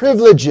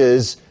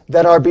privileges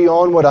that are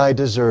beyond what I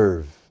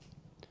deserve.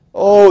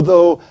 Oh,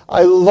 though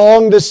I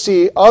long to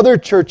see other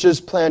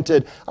churches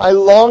planted, I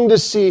long to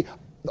see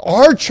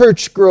our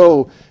church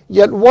grow,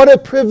 yet what a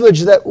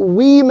privilege that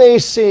we may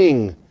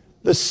sing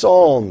the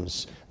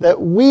Psalms,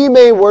 that we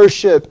may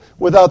worship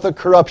without the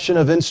corruption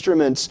of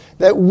instruments,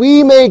 that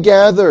we may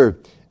gather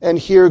and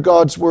hear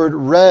God's word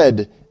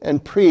read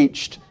and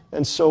preached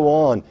and so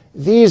on.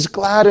 These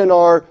gladden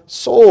our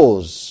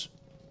souls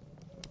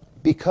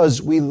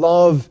because we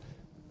love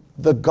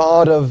the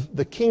God of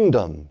the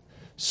kingdom.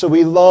 So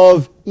we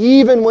love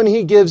even when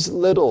He gives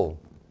little,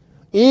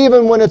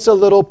 even when it's a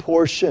little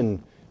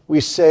portion, we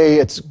say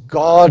it's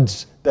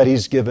God's that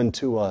He's given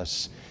to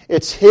us.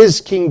 It's His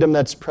kingdom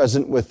that's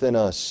present within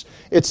us.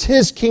 It's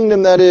His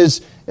kingdom that is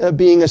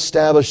being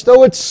established,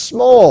 though it's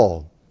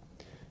small.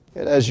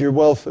 And as you're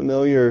well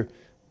familiar,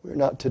 we're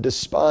not to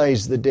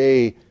despise the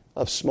day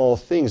of small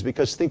things,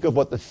 because think of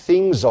what the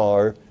things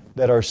are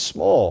that are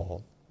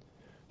small.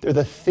 They're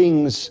the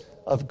things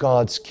of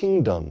God's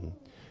kingdom.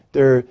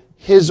 They're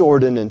His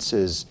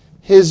ordinances,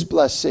 His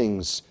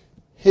blessings,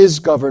 His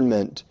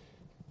government,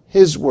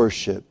 His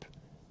worship.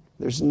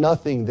 There's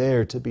nothing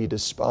there to be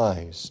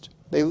despised.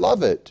 They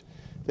love it.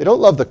 They don't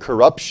love the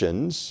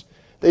corruptions.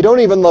 They don't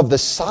even love the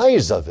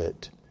size of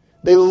it.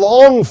 They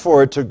long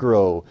for it to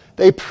grow.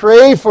 They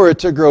pray for it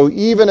to grow,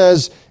 even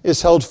as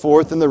is held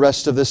forth in the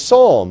rest of this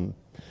psalm.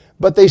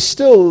 But they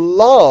still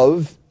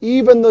love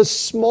even the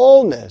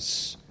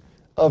smallness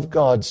of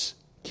God's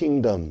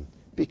kingdom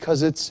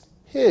because it's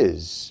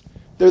His.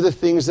 They're the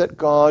things that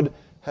God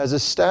has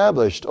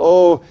established.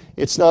 Oh,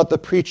 it's not the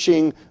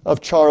preaching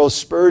of Charles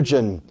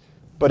Spurgeon,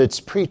 but it's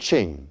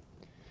preaching.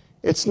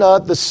 It's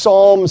not the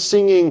psalm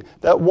singing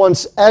that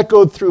once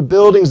echoed through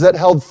buildings that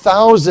held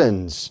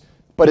thousands,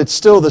 but it's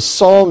still the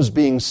psalms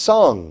being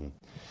sung.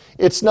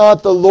 It's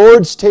not the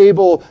Lord's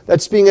table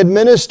that's being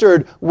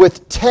administered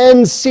with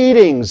 10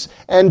 seatings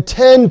and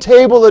 10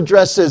 table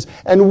addresses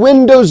and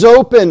windows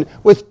open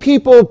with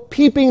people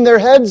peeping their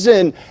heads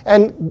in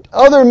and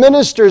other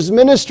ministers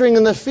ministering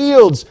in the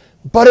fields,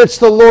 but it's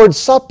the Lord's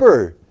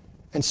Supper.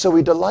 And so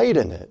we delight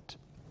in it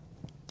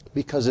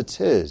because it's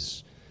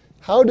His.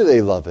 How do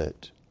they love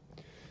it?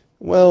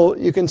 Well,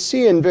 you can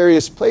see in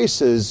various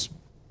places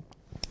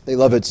they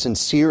love it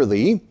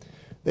sincerely.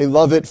 They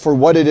love it for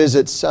what it is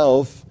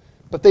itself,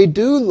 but they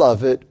do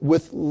love it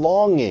with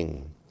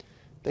longing.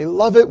 They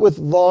love it with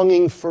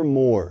longing for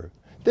more.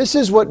 This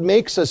is what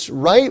makes us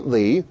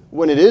rightly,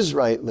 when it is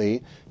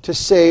rightly, to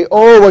say,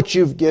 oh, what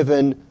you've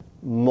given,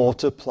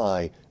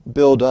 multiply,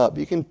 build up.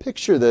 You can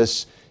picture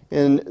this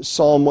in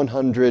Psalm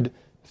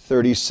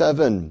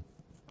 137.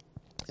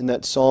 In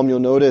that psalm, you'll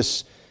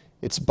notice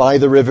it's by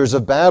the rivers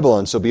of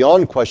Babylon. So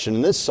beyond question,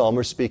 in this psalm,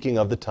 we're speaking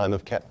of the time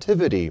of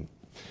captivity.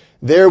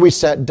 There we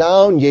sat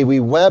down, yea,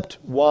 we wept.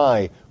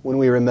 Why? When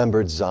we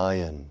remembered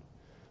Zion.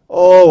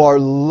 Oh, our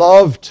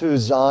love to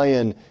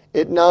Zion.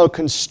 It now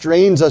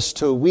constrains us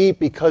to weep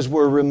because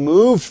we're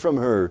removed from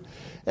her.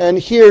 And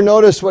here,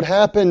 notice what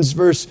happens,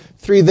 verse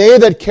 3. They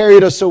that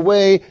carried us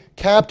away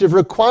captive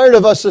required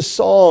of us a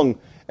song,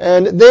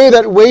 and they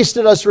that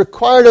wasted us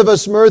required of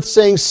us mirth,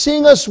 saying,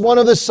 sing us one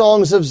of the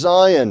songs of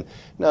Zion.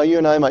 Now, you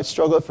and I might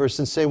struggle at first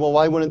and say, well,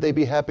 why wouldn't they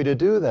be happy to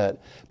do that?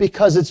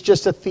 Because it's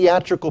just a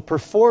theatrical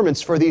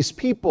performance for these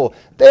people.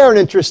 They aren't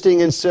interested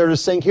in sort of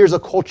saying, here's a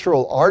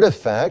cultural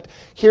artifact,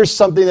 here's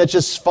something that's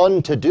just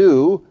fun to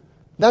do.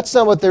 That's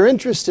not what they're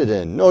interested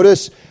in.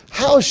 Notice,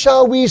 how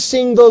shall we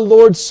sing the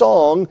Lord's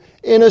song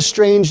in a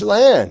strange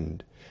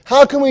land?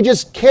 How can we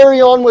just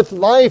carry on with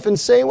life and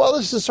say, well,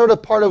 this is sort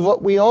of part of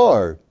what we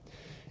are?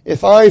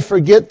 If I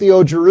forget thee,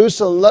 O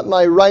Jerusalem, let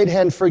my right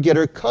hand forget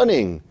her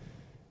cunning.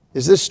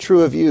 Is this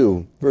true of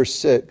you? Verse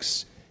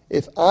 6.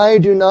 If I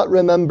do not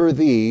remember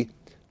thee,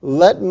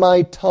 let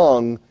my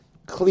tongue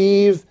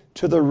cleave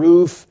to the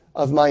roof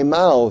of my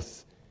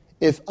mouth,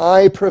 if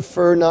I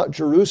prefer not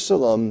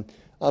Jerusalem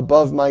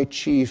above my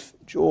chief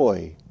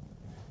joy.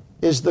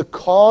 Is the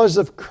cause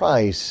of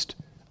Christ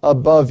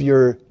above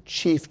your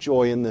chief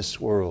joy in this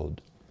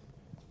world?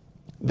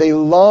 They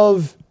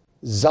love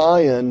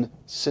Zion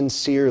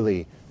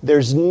sincerely.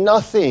 There's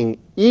nothing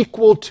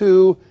equal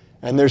to,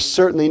 and there's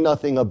certainly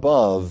nothing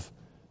above,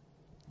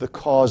 the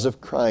cause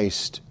of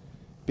Christ,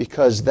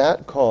 because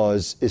that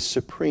cause is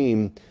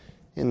supreme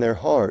in their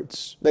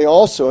hearts. They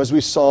also, as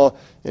we saw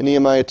in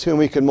Nehemiah 2, and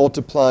we can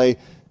multiply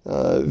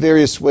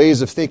various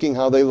ways of thinking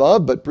how they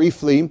love, but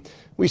briefly,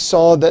 we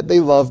saw that they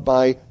love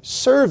by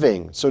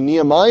serving. So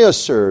Nehemiah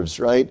serves,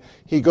 right?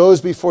 He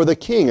goes before the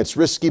king. It's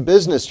risky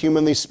business,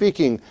 humanly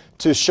speaking,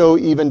 to show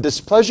even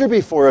displeasure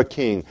before a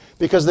king,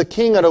 because the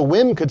king at a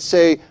whim could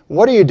say,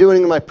 "What are you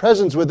doing in my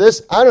presence with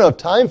this? I don't have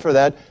time for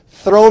that."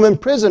 Throw him in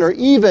prison, or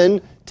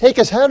even take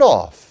his head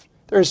off.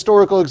 There are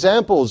historical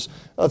examples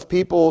of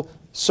people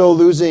so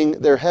losing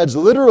their heads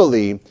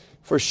literally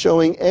for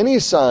showing any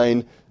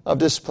sign of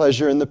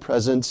displeasure in the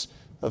presence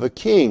of a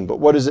king. But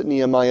what is it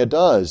Nehemiah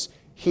does?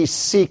 He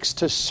seeks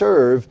to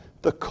serve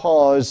the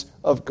cause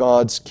of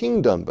God's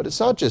kingdom. But it's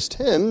not just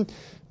him.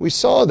 We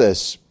saw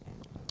this.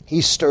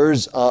 He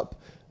stirs up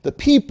the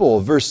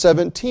people. Verse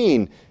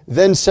 17,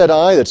 "Then said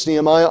I," that's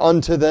Nehemiah,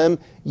 "unto them,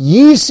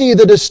 Ye see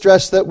the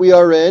distress that we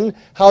are in,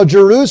 how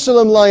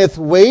Jerusalem lieth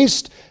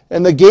waste,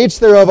 and the gates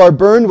thereof are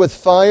burned with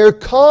fire.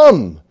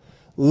 Come,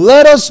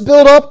 let us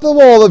build up the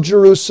wall of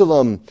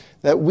Jerusalem,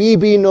 that we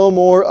be no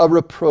more a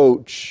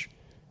reproach."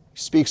 He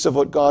speaks of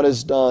what God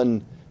has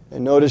done.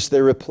 And notice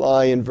their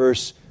reply in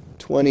verse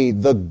 20.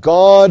 "The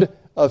God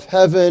of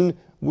heaven,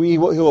 He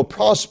will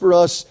prosper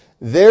us.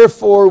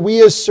 Therefore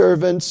we as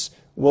servants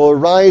will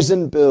arise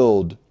and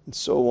build." And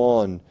so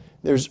on.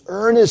 There's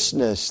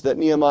earnestness that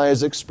Nehemiah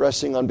is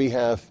expressing on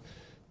behalf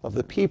of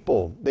the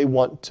people. They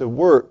want to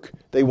work.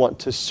 They want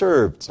to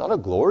serve. It's not a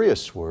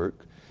glorious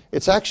work.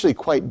 It's actually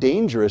quite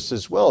dangerous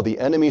as well. The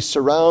enemies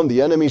surround,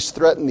 the enemies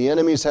threaten, the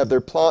enemies have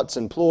their plots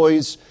and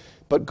ploys,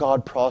 but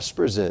God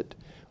prospers it.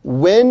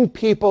 When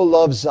people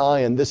love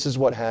Zion, this is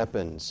what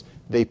happens.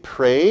 They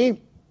pray,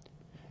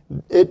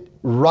 it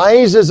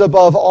rises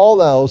above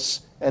all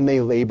else, and they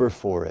labor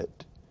for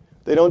it.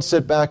 They don't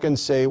sit back and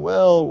say,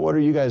 "Well, what are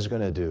you guys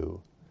going to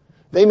do?"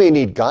 They may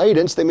need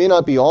guidance. They may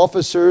not be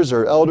officers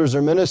or elders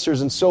or ministers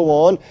and so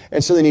on.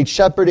 And so they need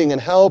shepherding and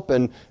help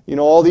and,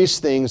 all these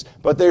things.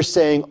 But they're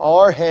saying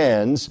our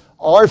hands,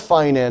 our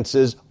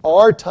finances,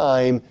 our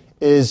time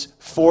is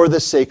for the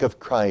sake of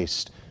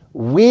Christ.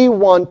 We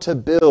want to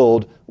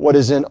build what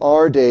is in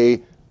our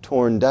day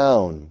torn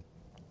down.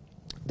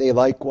 They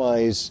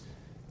likewise,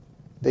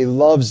 they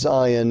love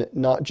Zion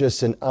not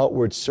just in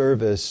outward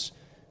service,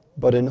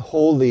 but in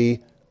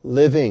holy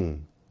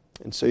living.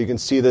 And so you can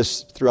see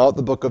this throughout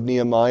the book of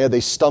Nehemiah. They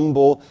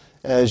stumble,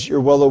 as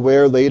you're well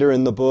aware, later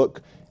in the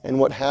book. And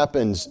what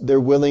happens? They're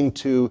willing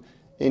to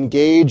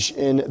engage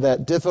in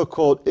that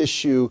difficult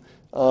issue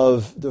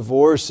of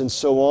divorce and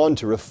so on,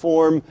 to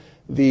reform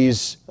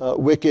these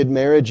wicked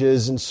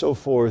marriages and so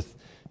forth.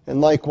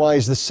 And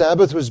likewise, the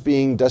Sabbath was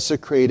being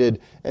desecrated.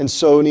 And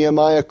so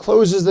Nehemiah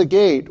closes the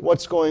gate.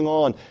 What's going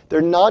on?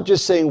 They're not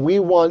just saying, "We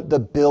want the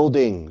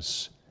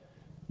buildings."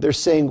 They're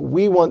saying,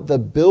 "We want the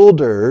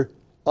builder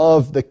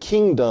of the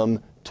kingdom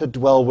to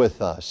dwell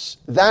with us."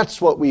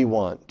 That's what we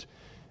want.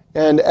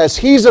 And as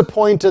He's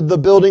appointed the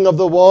building of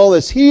the wall,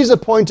 as He's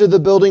appointed the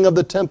building of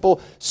the temple,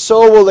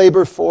 so we'll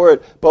labor for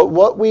it. But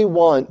what we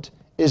want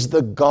is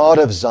the God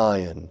of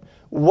Zion.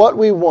 What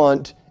we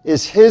want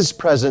is His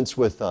presence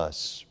with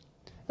us.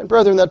 And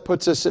brethren, that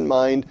puts us in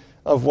mind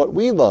of what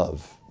we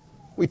love.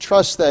 We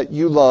trust that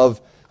you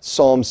love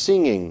psalm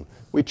singing.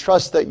 We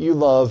trust that you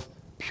love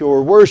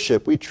pure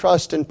worship. We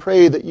trust and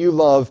pray that you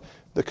love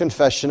the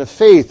confession of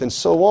faith, and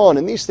so on.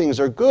 And these things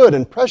are good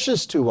and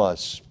precious to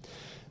us.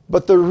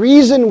 But the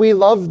reason we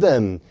love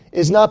them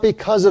is not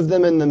because of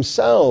them in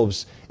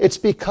themselves. It's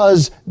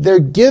because they're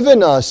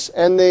given us,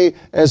 and they,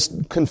 as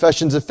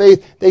confessions of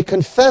faith, they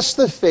confess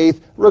the faith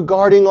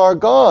regarding our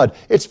God.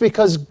 It's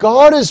because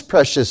God is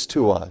precious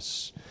to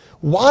us.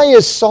 Why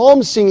is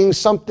psalm singing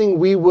something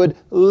we would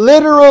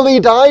literally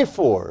die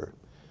for?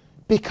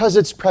 Because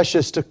it's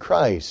precious to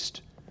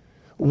Christ.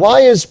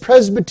 Why is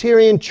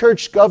Presbyterian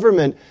church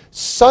government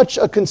such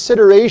a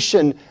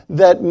consideration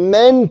that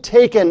men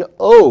take an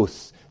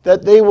oath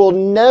that they will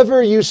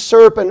never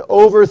usurp and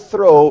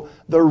overthrow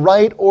the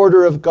right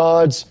order of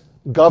God's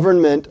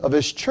government of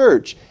His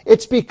church?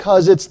 It's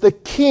because it's the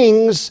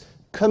King's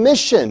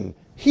commission.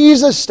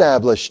 He's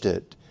established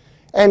it.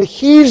 And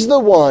He's the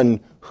one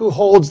who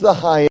holds the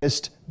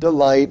highest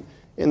delight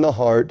in the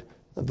heart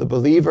of the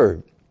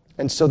believer.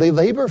 And so they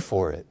labor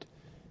for it.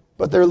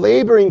 But they're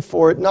laboring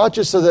for it not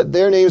just so that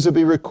their names would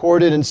be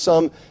recorded in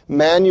some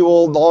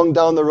manual long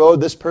down the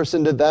road, this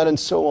person did that and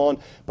so on,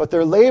 but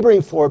they're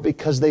laboring for it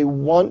because they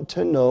want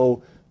to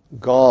know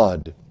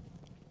God.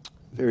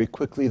 Very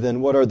quickly then,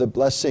 what are the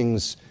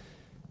blessings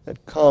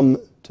that come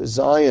to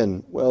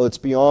Zion? Well, it's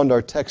beyond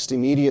our text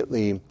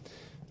immediately,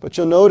 but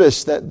you'll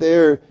notice that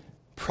there,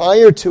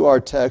 prior to our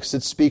text,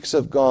 it speaks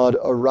of God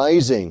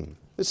arising.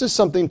 This is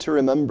something to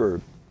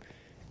remember.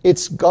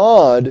 It's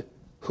God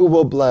who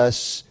will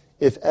bless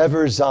if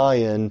ever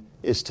Zion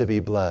is to be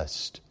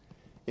blessed.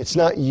 It's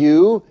not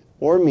you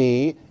or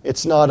me.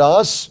 It's not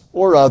us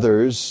or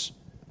others.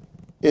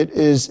 It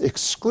is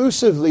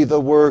exclusively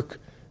the work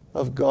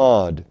of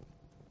God.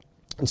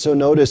 And so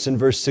notice in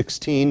verse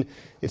 16,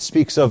 it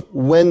speaks of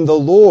when the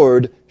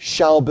Lord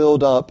shall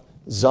build up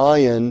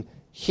Zion,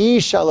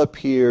 He shall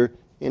appear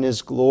in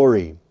His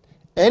glory.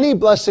 Any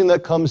blessing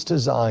that comes to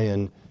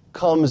Zion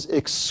comes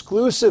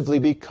exclusively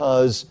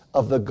because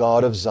of the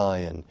God of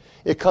Zion.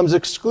 It comes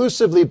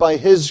exclusively by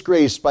His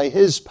grace, by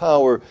His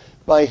power,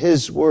 by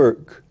His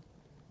work.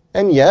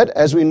 And yet,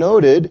 as we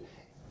noted,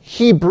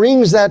 he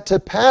brings that to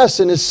pass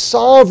in his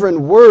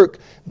sovereign work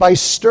by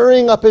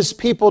stirring up his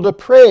people to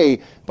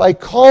pray, by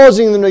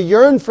causing them to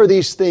yearn for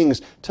these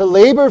things, to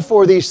labor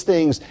for these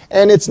things.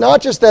 And it's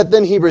not just that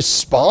then he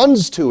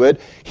responds to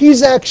it.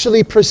 He's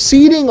actually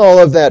preceding all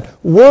of that,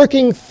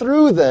 working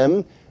through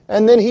them,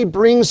 and then he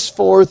brings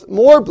forth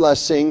more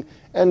blessing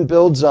and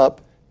builds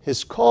up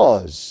his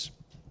cause.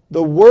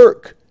 The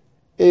work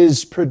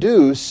is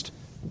produced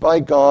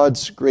by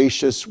God's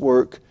gracious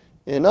work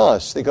in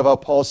us. Think of how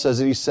Paul says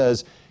it. He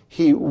says,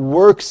 he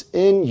works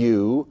in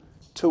you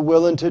to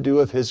will and to do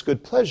of his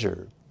good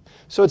pleasure.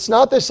 So it's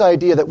not this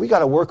idea that we got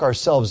to work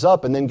ourselves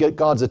up and then get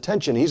God's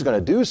attention. He's going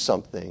to do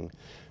something.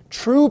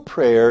 True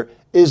prayer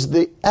is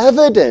the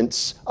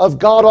evidence of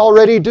God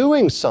already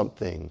doing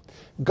something.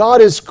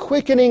 God is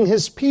quickening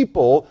his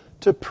people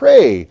to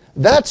pray.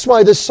 That's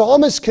why the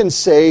psalmist can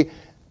say,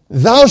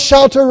 thou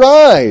shalt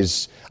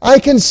arise. I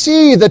can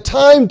see the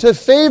time to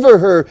favor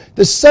her.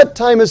 The set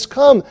time has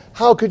come.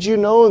 How could you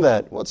know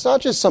that? Well, it's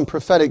not just some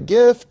prophetic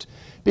gift,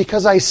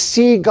 because I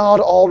see God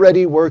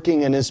already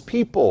working in his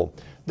people.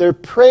 They're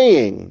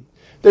praying.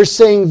 They're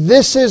saying,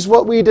 this is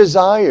what we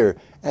desire.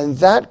 And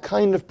that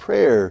kind of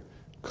prayer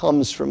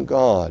comes from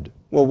God.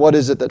 Well, what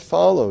is it that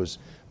follows?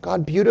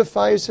 God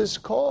beautifies his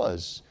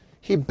cause.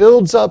 He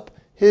builds up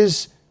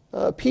his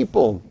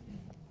people.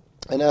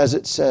 And as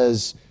it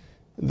says,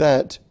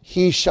 that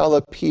he shall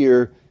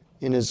appear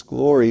in his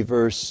glory,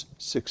 verse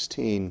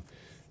 16.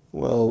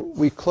 Well,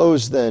 we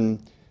close then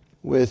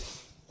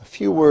with a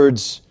few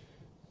words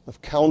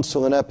of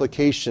counsel and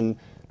application.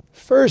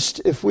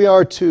 First, if we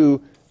are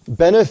to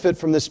benefit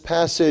from this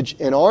passage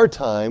in our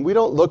time, we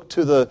don't look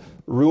to the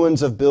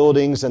ruins of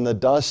buildings and the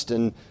dust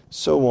and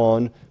so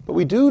on, but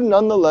we do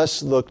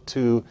nonetheless look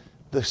to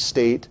the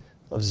state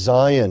of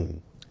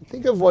Zion.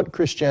 Think of what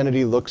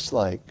Christianity looks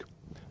like.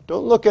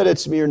 Don't look at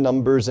its mere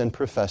numbers and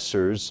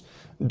professors.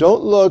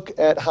 Don't look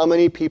at how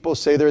many people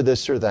say they're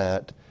this or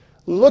that.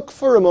 Look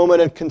for a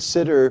moment and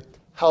consider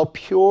how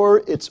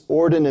pure its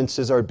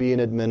ordinances are being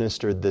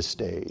administered this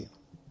day.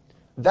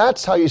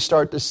 That's how you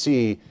start to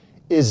see,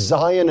 is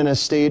Zion in a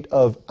state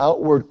of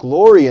outward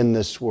glory in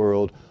this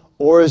world,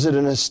 or is it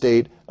in a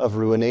state of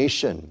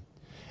ruination?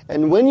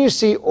 And when you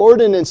see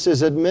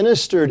ordinances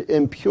administered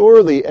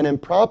impurely and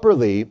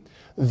improperly,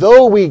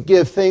 though we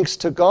give thanks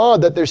to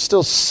God that there's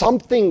still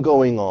something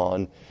going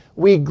on,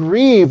 we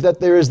grieve that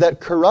there is that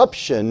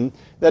corruption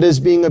that is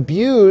being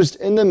abused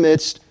in the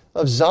midst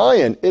of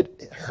Zion.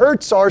 It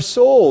hurts our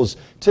souls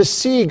to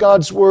see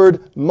God's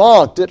word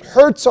mocked. It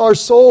hurts our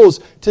souls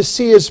to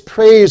see his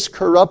praise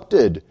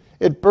corrupted.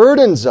 It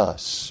burdens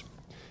us.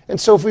 And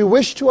so if we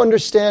wish to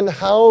understand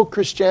how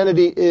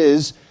Christianity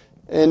is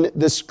in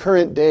this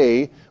current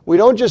day, we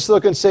don't just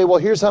look and say, well,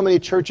 here's how many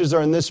churches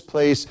are in this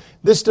place,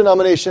 this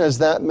denomination has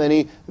that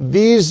many,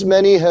 these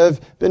many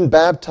have been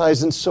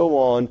baptized, and so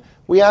on.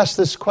 We ask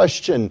this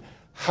question,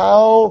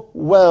 how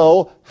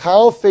well,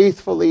 how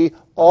faithfully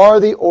are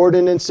the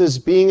ordinances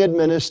being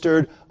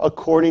administered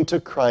according to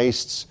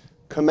Christ's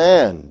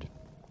command?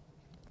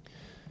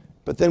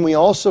 But then we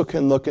also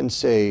can look and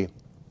say,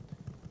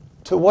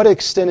 to what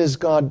extent is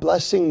God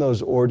blessing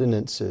those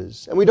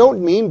ordinances? And we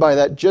don't mean by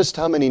that just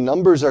how many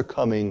numbers are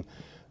coming,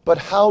 but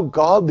how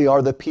godly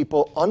are the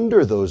people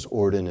under those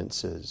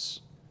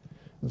ordinances?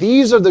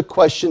 These are the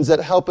questions that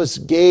help us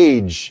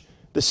gauge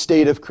the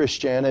state of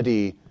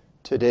Christianity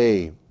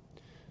today.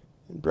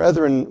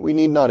 Brethren, we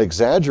need not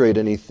exaggerate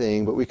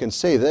anything, but we can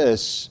say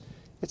this,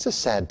 it's a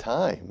sad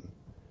time.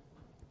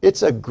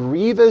 It's a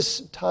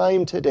grievous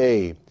time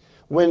today.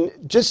 When,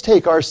 just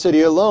take our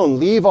city alone,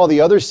 leave all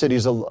the other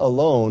cities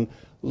alone,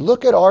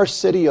 look at our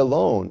city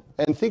alone,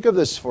 and think of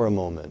this for a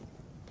moment.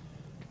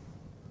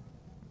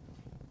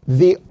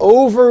 The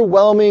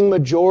overwhelming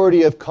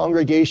majority of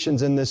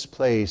congregations in this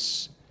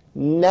place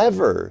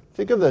never,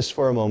 think of this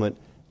for a moment,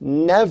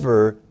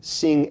 never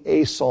sing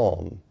a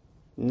psalm.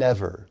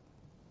 Never.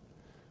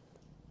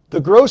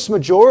 The gross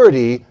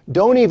majority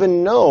don't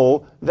even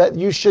know that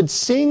you should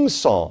sing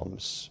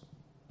psalms.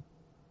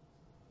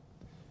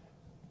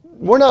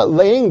 We're not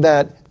laying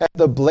that at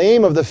the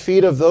blame of the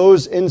feet of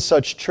those in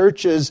such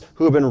churches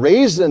who have been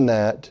raised in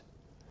that,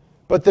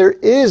 but there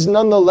is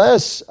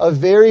nonetheless a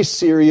very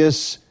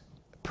serious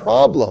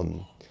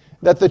problem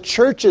that the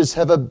churches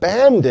have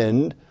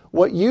abandoned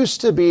what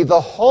used to be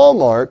the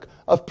hallmark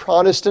of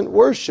Protestant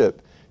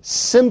worship,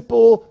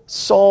 simple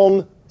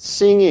psalm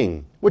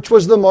singing, which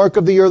was the mark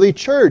of the early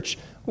church,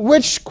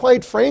 which,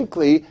 quite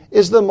frankly,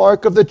 is the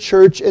mark of the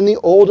church in the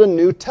Old and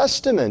New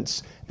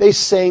Testaments. They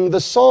sang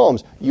the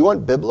Psalms. You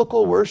want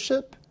biblical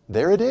worship?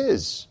 There it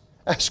is.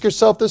 Ask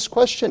yourself this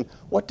question.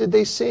 What did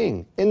they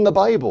sing in the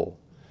Bible?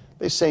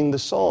 They sang the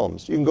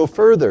Psalms. You can go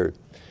further.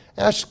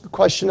 Ask the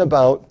question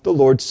about the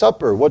Lord's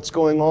Supper. What's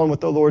going on with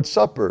the Lord's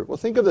Supper? Well,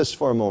 think of this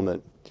for a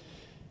moment.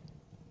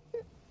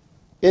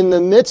 In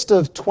the midst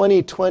of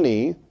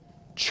 2020,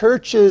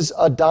 churches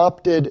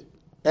adopted,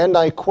 and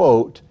I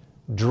quote,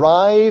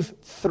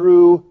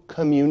 drive-through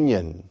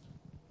communion.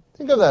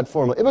 Think of that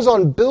for a moment. It was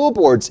on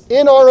billboards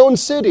in our own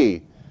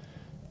city.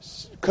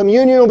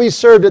 Communion will be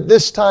served at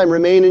this time.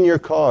 Remain in your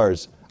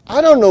cars.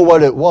 I don't know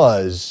what it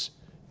was,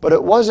 but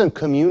it wasn't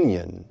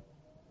communion.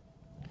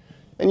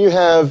 And you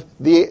have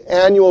the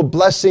annual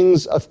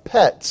blessings of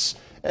pets,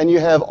 and you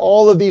have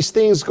all of these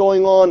things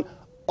going on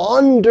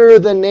under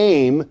the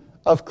name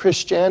of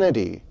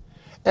Christianity.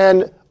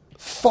 And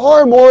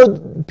far more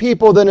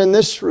people than in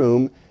this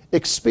room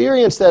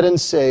experience that and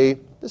say,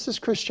 this is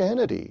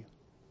Christianity.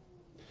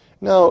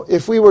 Now,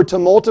 if we were to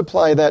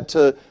multiply that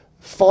to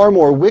far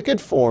more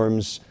wicked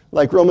forms,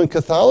 like Roman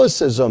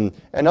Catholicism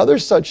and other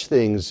such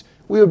things,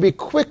 we would be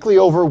quickly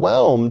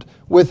overwhelmed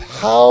with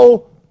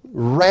how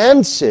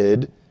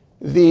rancid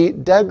the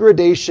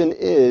degradation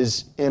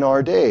is in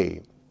our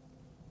day.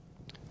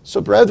 So,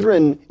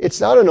 brethren,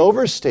 it's not an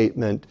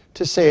overstatement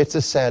to say it's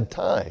a sad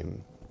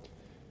time.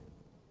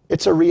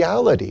 It's a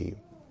reality.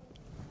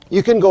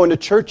 You can go into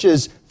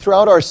churches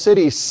throughout our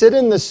city, sit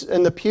in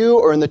the pew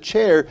or in the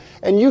chair,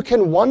 and you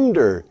can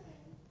wonder,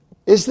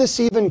 is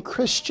this even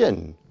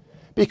Christian?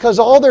 Because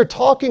all they're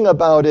talking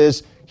about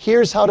is,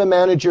 here's how to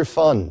manage your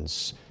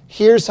funds.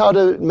 Here's how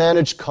to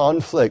manage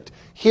conflict.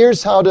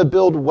 Here's how to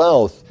build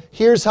wealth.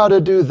 Here's how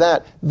to do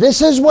that.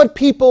 This is what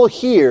people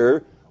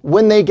hear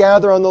when they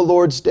gather on the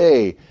Lord's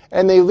day.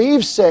 And they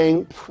leave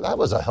saying, that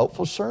was a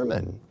helpful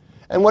sermon.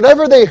 And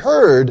whatever they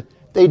heard,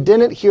 they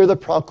didn't hear the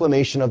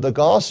proclamation of the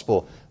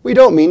gospel. We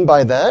don't mean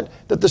by that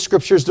the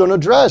Scriptures don't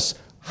address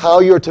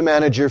how you're to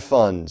manage your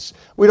funds.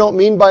 We don't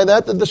mean by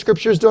that the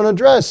Scriptures don't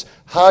address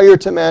how you're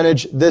to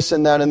manage this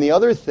and that and the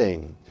other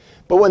thing.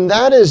 But when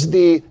that is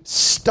the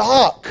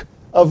stock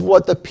of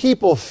what the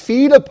people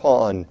feed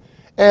upon,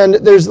 and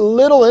there's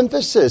little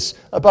emphasis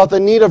about the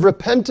need of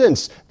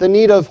repentance, the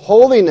need of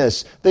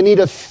holiness, the need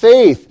of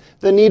faith,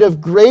 the need of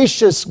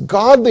gracious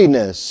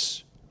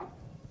godliness,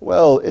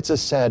 well, it's a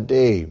sad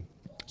day.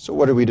 So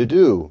what are we to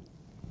do?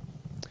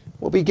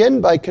 We'll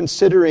begin by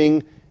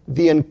considering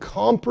the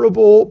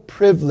incomparable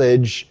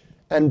privilege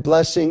and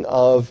blessing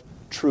of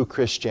true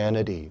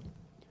Christianity.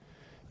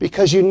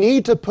 Because you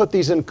need to put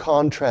these in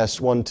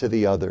contrast one to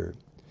the other.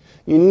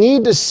 You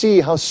need to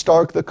see how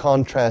stark the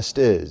contrast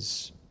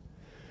is.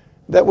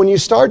 That when you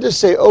start to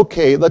say,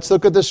 okay, let's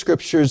look at the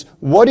Scriptures,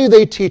 what do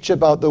they teach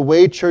about the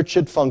way church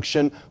should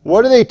function?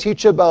 What do they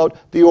teach about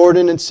the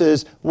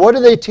ordinances? What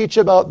do they teach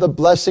about the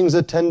blessings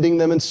attending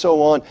them and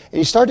so on? And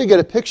you start to get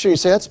a picture and you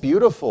say, that's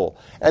beautiful.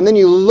 And then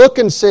you look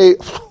and say,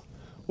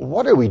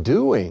 what are we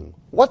doing?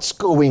 What's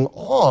going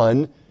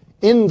on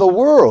in the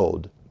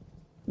world?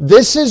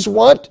 This is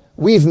what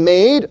we've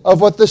made of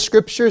what the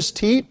Scriptures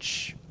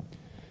teach.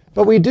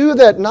 But we do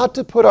that not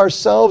to put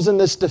ourselves in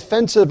this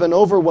defensive and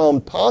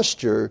overwhelmed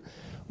posture.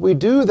 We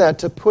do that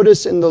to put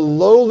us in the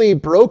lowly,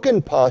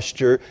 broken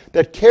posture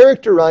that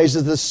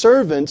characterizes the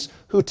servants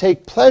who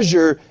take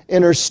pleasure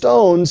in her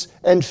stones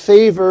and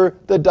favor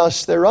the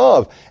dust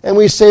thereof. And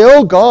we say,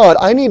 oh God,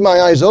 I need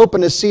my eyes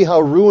open to see how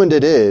ruined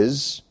it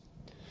is,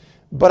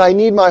 but I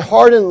need my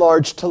heart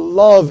enlarged to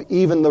love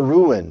even the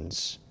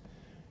ruins.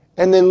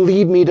 And then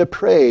lead me to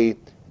pray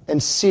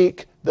and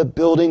seek the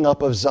building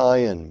up of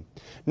Zion.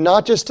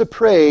 Not just to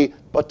pray,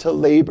 but to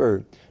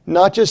labor.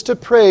 Not just to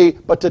pray,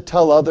 but to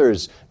tell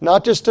others.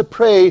 Not just to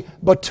pray,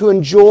 but to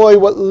enjoy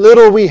what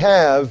little we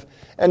have.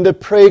 And to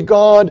pray,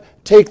 God,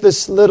 take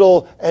this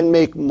little and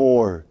make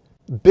more.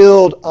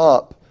 Build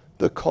up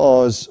the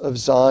cause of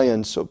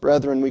Zion. So,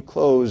 brethren, we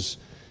close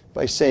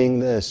by saying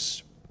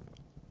this.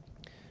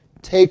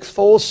 Take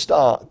full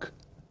stock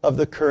of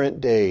the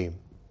current day.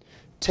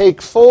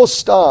 Take full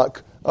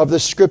stock of the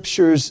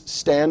Scripture's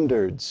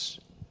standards.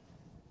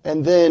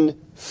 And then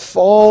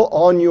fall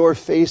on your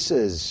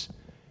faces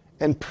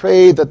and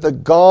pray that the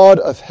God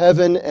of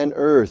heaven and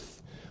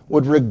earth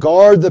would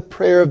regard the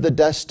prayer of the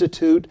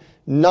destitute,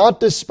 not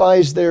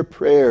despise their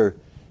prayer,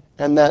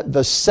 and that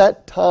the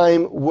set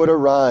time would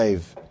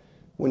arrive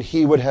when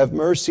He would have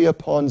mercy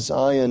upon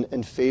Zion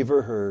and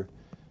favor her,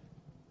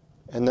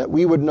 and that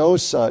we would know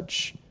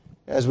such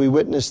as we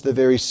witness the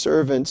very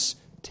servants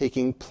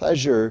taking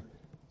pleasure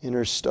in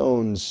her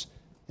stones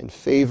and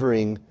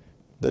favoring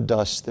the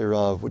dust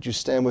thereof. Would you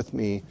stand with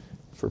me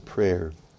for prayer?